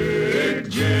 shit. Big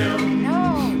Jim.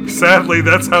 No. Sadly,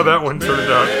 that's how that one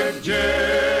turned out. Big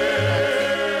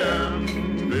Jim.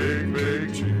 Big,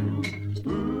 big Jim.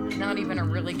 Not even a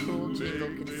really cool jingle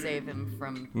could save him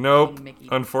from Nope. being Mickey.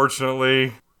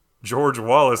 Unfortunately, George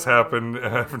Wallace happened in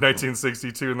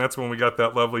 1962, and that's when we got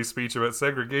that lovely speech about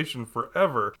segregation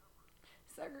forever.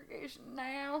 Segregation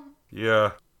now,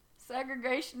 Yeah.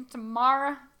 segregation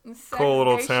tomorrow, and Cool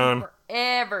little segregation town.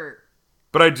 forever.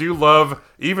 But I do love,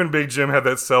 even Big Jim had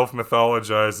that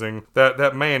self-mythologizing,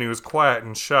 that man who was quiet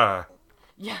and shy.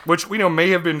 Yeah, Which we know may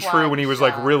have been true Quiet when he was shy.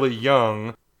 like really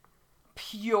young,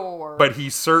 pure. but he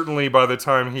certainly, by the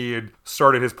time he had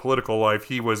started his political life,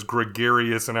 he was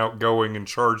gregarious and outgoing and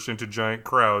charged into giant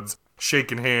crowds,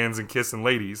 shaking hands and kissing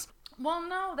ladies. Well,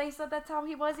 no, they said that's how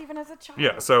he was even as a child.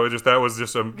 Yeah, so it was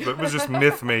just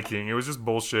myth making. It was just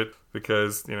bullshit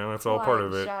because, you know, that's all part of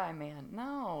Quiet, it. Shy man.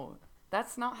 No,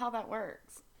 that's not how that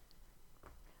works.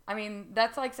 I mean,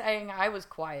 that's like saying I was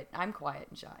quiet. I'm quiet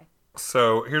and shy.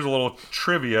 So here's a little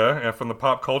trivia from the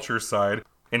pop culture side.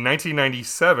 In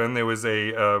 1997, there was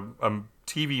a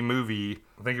TV movie.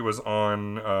 I think it was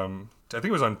on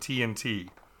TNT.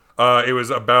 It was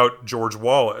about George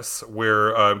Wallace,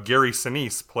 where Gary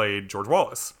Sinise played George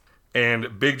Wallace,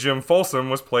 and Big Jim Folsom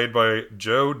was played by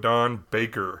Joe Don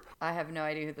Baker. I have no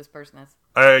idea who this person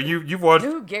is. You've watched I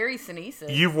know who Gary Sinise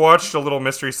is. you've watched a little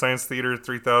Mystery Science Theater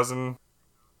 3000.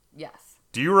 Yes.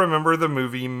 Do you remember the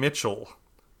movie Mitchell,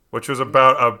 which was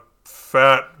about a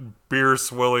fat beer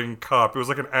swilling cop? It was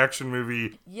like an action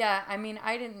movie. Yeah, I mean,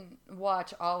 I didn't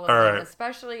watch all of All them, right.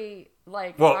 especially,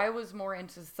 like, Well- I was more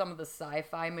into some of the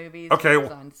sci-fi movies. Okay, It was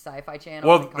well- on Sci-Fi Channel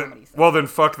Well, and comedy stuff. well then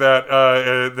fuck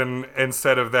that. Then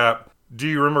instead of that, do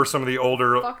you remember some of the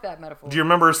older? Fuck that metaphor. Do you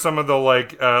remember some of the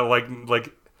like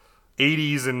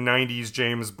 80s and 90s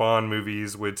James Bond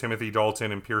movies with Timothy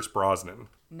Dalton and Pierce Brosnan?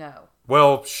 No.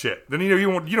 Well, shit. Then you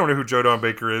don't know who Joe Don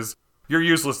Baker is. You're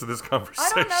useless to this I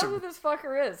conversation. don't know who this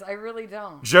fucker is. I really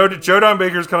don't. Joe Don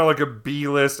Baker's kind of like a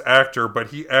B-list actor, but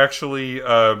he actually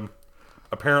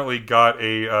apparently got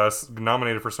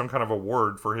nominated for some kind of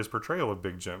award for his portrayal of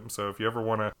Big Jim. So if you ever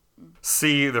want to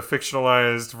see the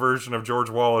fictionalized version of George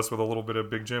Wallace with a little bit of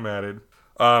Big Jim added.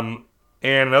 And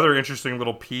another interesting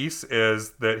little piece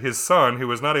is that his son, who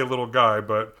was not a little guy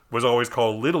but was always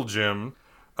called Little Jim,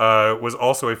 was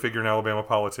also a figure in Alabama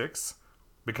politics,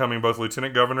 becoming both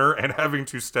lieutenant governor and having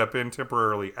to step in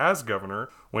temporarily as governor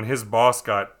when his boss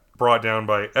got brought down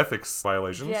by ethics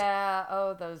violations. Yeah,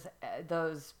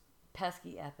 those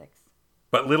pesky ethics.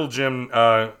 But Little Jim,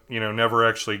 never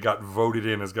actually got voted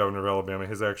in as governor of Alabama.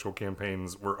 His actual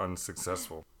campaigns were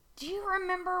unsuccessful. Do you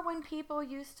remember when people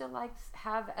used to, like,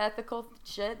 have ethical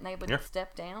shit and they would Yeah.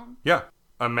 step down? Yeah.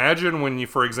 Imagine when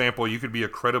for example, you could be a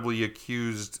credibly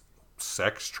accused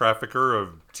sex trafficker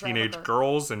of teenage Trafficker.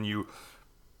 girls and you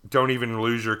don't even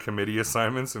lose your committee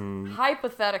assignments and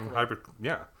Hypothetically.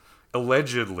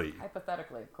 Allegedly,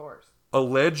 Hypothetically, of course.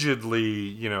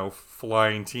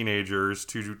 flying teenagers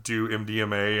to do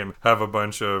MDMA and have a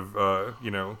bunch of,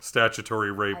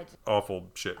 statutory rape, awful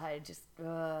shit. I just,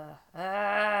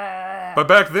 But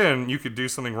back then, you could do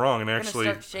something wrong and I'm gonna actually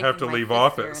start shaking have to my leave fist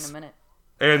office. here in a minute.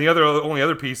 And the only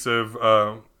other piece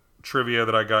of trivia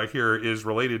that I got here is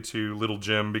related to Little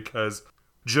Jim because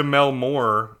Jamel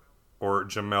Moore, or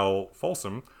Jamel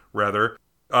Folsom, rather,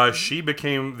 she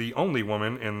became the only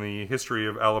woman in the history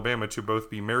of Alabama to both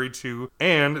be married to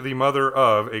and the mother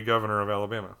of a governor of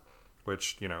Alabama,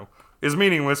 which, is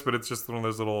meaningless, but it's just one of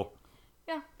those little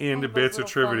Yeah. into one of bits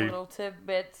those of little fun trivia. Little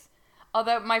tidbits.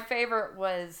 Although my favorite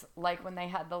was like when they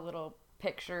had the little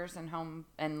pictures and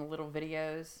the little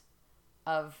videos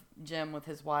of Jim with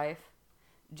his wife,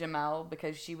 Jamel,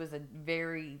 because she was a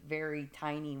very, very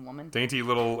tiny woman. Dainty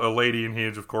little lady, and he,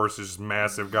 of course, is just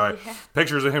massive guy. Yeah.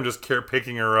 Pictures of him just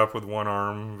picking her up with one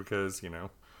arm because,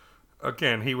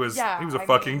 again, he was a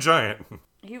fucking giant.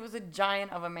 He was a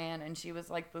giant of a man, and she was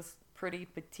like this pretty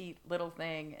petite little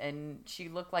thing, and she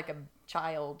looked like a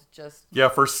child. Just yeah,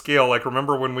 for scale. Like,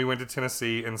 remember when we went to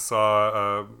Tennessee and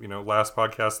saw, Last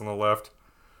Podcast on the Left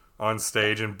on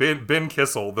stage, and Ben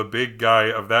Kissel, the big guy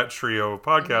of that trio of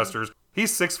podcasters,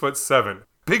 he's 6'7".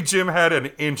 Big Jim had an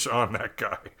inch on that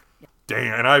guy. Dang,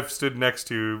 and I've stood next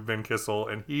to Ben Kissel,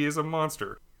 and he is a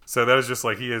monster. So that is just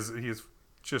like he is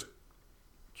just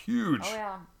huge. oh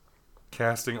yeah.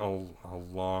 Casting a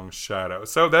long shadow.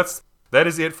 So that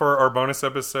is it for our bonus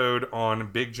episode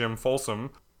on Big Jim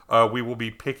Folsom. We will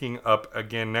be picking up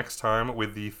again next time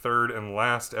with the third and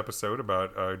last episode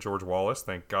about George Wallace.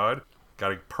 Thank God. Got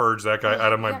to purge that guy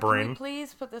out of my brain. Can we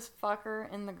please put this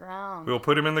fucker in the ground? We will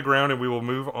put him in the ground, and we will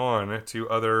move on to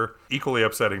other equally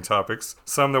upsetting topics.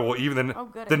 Some that will even...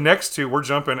 the next two, we're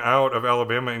jumping out of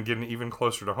Alabama and getting even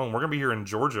closer to home. We're going to be here in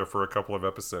Georgia for a couple of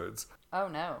episodes. Oh,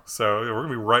 no. So we're going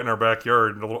to be right in our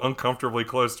backyard, a little uncomfortably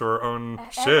close to our own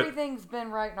shit. Everything's been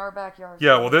right in our backyard.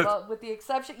 Yeah, well, with the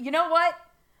exception... You know what?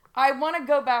 I want to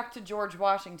go back to George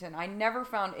Washington. I never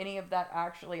found any of that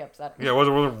actually upsetting. Yeah, it was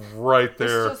right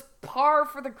there. It's just par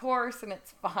for the course, and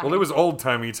it's fine. Well, it was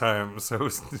old-timey times, so it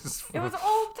was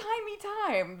old-timey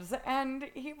times, and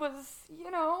he was,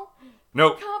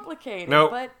 Nope. complicated.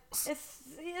 Nope. But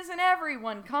isn't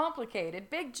everyone complicated?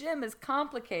 Big Jim is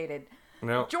complicated.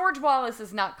 No. George Wallace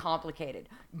is not complicated.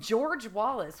 George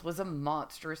Wallace was a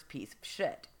monstrous piece of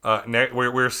shit.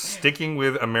 We're sticking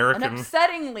with American... An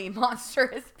upsettingly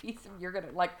monstrous piece of... You're gonna,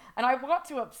 and I want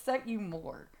to upset you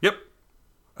more. Yep.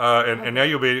 And now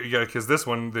you'll be... Yeah, because this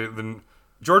one, the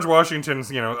George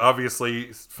Washington's, obviously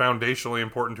foundationally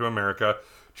important to America.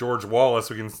 George Wallace,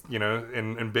 we can,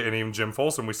 and even Jim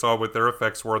Folsom, we saw what their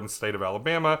effects were in the state of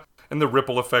Alabama and the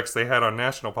ripple effects they had on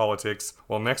national politics.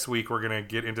 Well, next week we're going to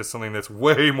get into something that's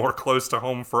way more close to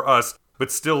home for us,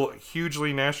 but still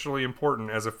hugely nationally important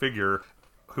as a figure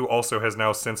who also has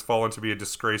now since fallen to be a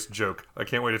disgraced joke. I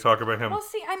can't wait to talk about him. Well,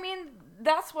 see, I mean,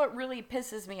 that's what really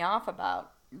pisses me off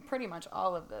about pretty much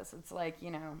all of this. It's like,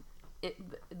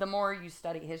 the more you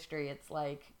study history, it's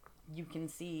like you can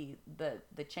see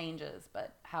the changes,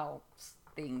 but how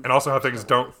things... And also how things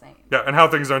don't... Yeah, and how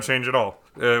things don't change at all,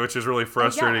 which is really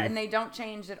frustrating. And they don't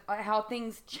change it. How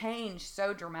things change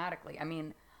so dramatically. I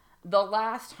mean, the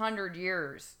last 100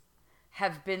 years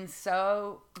have been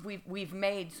so... We've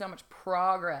made so much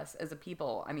progress as a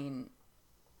people. I mean,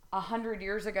 100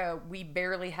 years ago, we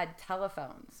barely had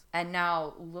telephones. And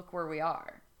now, look where we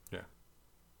are. Yeah.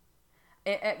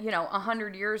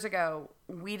 100 years ago,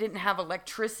 we didn't have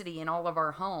electricity in all of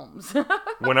our homes.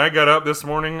 When I got up this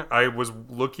morning, I was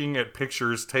looking at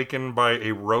pictures taken by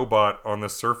a robot on the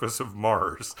surface of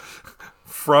Mars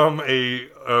from a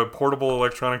portable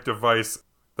electronic device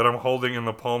that I'm holding in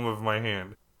the palm of my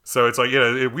hand. So it's like,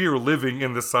 we are living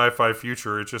in the sci-fi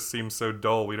future. It just seems so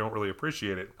dull. We don't really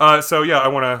appreciate it. I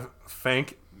want to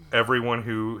thank everyone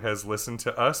who has listened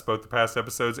to us, both the past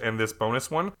episodes and this bonus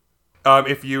one.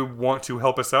 If you want to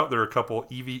help us out, there are a couple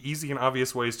easy and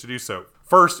obvious ways to do so.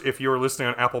 First, if you're listening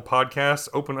on Apple Podcasts,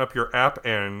 open up your app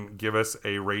and give us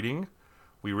a rating.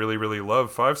 We really, really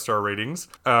love 5-star ratings.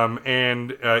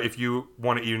 And if you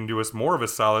want to even do us more of a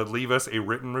solid, leave us a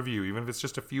written review, even if it's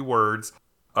just a few words.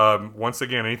 Once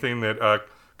again, anything that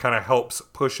kind of helps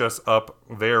push us up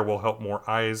there will help more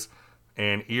eyes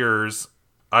and ears,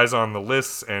 eyes on the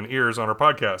lists and ears on our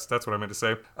podcast. That's what I meant to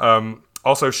say.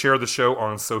 Also, share the show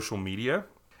on social media.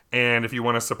 And if you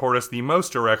want to support us the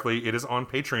most directly, it is on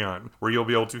Patreon, where you'll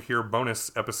be able to hear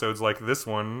bonus episodes like this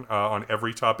one on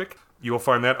every topic. You will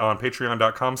find that on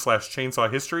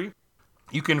patreon.com/chainsawhistory.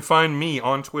 You can find me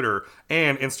on Twitter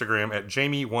and Instagram at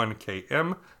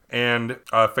Jamie1KM and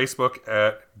Facebook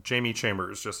at Jamie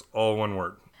Chambers, just all one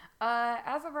word.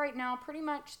 As of right now, pretty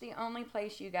much the only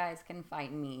place you guys can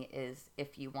find me is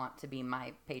if you want to be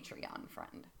my Patreon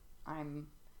friend.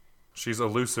 She's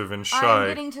elusive and shy. I'm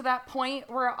getting to that point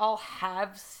where I'll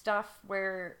have stuff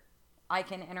where I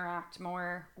can interact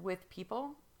more with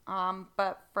people.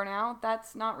 But for now,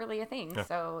 that's not really a thing. Yeah.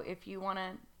 So if you want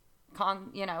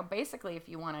to, basically if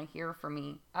you want to hear from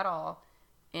me at all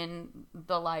in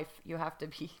the life, you have to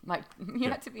be my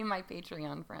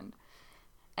Patreon friend.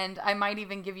 And I might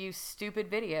even give you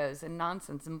stupid videos and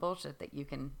nonsense and bullshit that you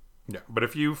can... Yeah, but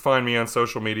if you find me on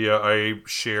social media, I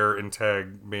share and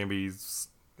tag Bambi's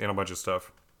and a bunch of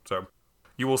stuff. So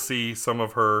you will see some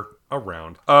of her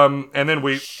around. And then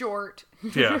we, Short.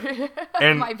 yeah,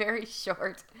 and My very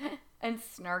short and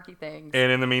snarky things.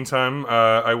 And in the meantime,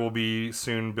 I will be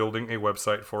soon building a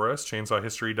website for us.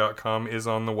 ChainsawHistory.com is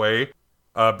on the way.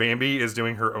 Bambi is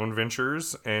doing her own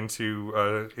ventures into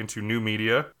new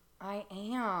media. I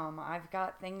am. I've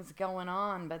got things going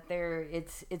on, but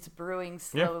it's brewing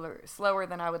slower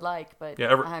than I would like. But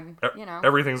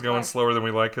everything's going slower than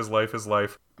we like because life is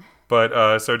life.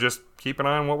 But so just keep an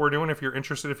eye on what we're doing if you're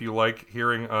interested. If you like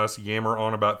hearing us yammer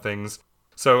on about things.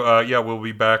 So we'll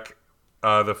be back.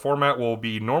 The format will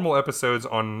be normal episodes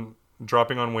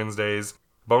dropping on Wednesdays.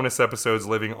 Bonus episodes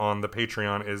living on the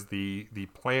Patreon is the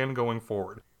plan going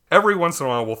forward. Every once in a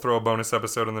while, we'll throw a bonus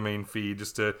episode on the main feed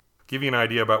just to give you an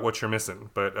idea about what you're missing.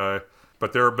 But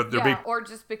they're big. Or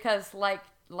just because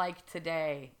like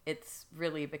today, it's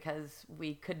really because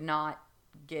we could not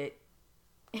get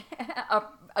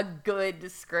a good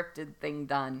scripted thing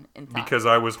done in time. Because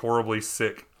I was horribly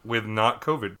sick with not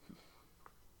COVID.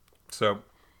 So.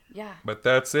 Yeah. But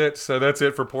that's it. So that's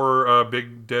it for poor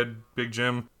Big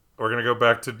Jim. We're going to go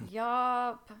back to...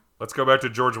 Yup. Let's go back to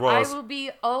George Wallace. I will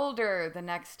be older the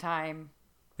next time.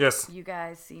 Yes. You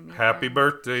guys see me. Happy again.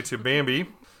 birthday to Bambi.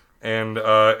 And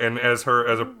as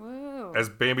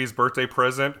Bambi's birthday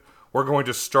present, we're going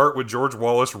to start with George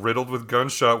Wallace riddled with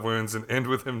gunshot wounds and end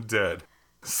with him dead.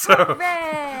 So,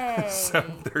 Hooray! So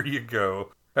there you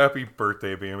go. Happy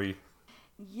birthday, Bambi.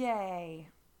 Yay.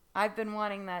 I've been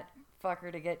wanting that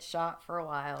fucker to get shot for a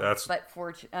while. But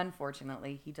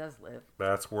unfortunately, he does live.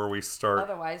 That's where we start.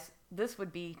 Otherwise,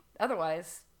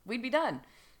 we'd be done.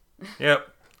 Yep.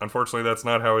 Unfortunately, that's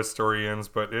not how his story ends,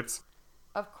 but it's...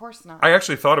 Of course not. I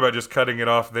actually thought about just cutting it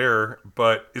off there,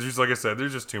 but it's just like I said,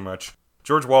 there's just too much.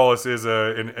 George Wallace is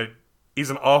he's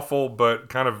an awful but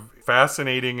kind of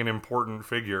fascinating and important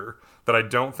figure that I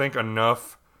don't think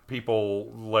enough people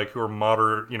who are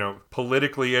modern,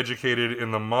 politically educated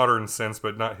in the modern sense,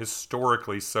 but not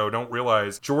historically so, don't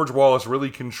realize George Wallace really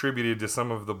contributed to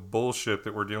some of the bullshit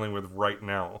that we're dealing with right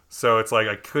now. So it's like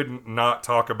I couldn't not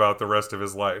talk about the rest of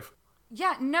his life.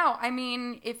 Yeah, no, I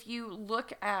mean, if you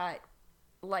look at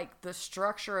the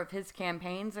structure of his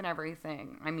campaigns and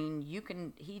everything, I mean,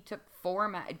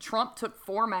 Trump took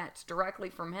formats directly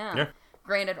from him. Yeah.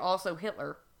 Granted, also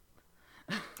Hitler.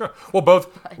 Well,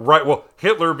 both right. Well,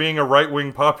 Hitler being a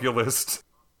right-wing populist,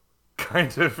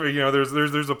 kind of. There's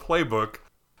a playbook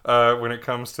when it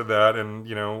comes to that, and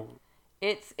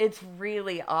it's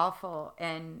really awful,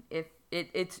 and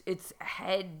it's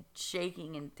head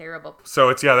shaking and terrible.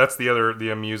 So that's the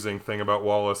amusing thing about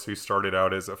Wallace, who started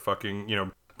out as a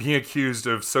fucking being accused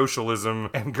of socialism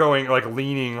and going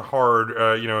leaning hard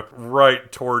right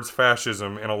towards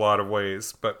fascism in a lot of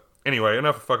ways, but. Anyway,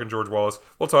 enough of fucking George Wallace.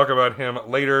 We'll talk about him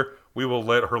later. We will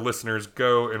let her listeners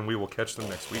go, and we will catch them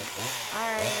next week. All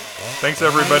right. Thanks,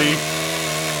 everybody.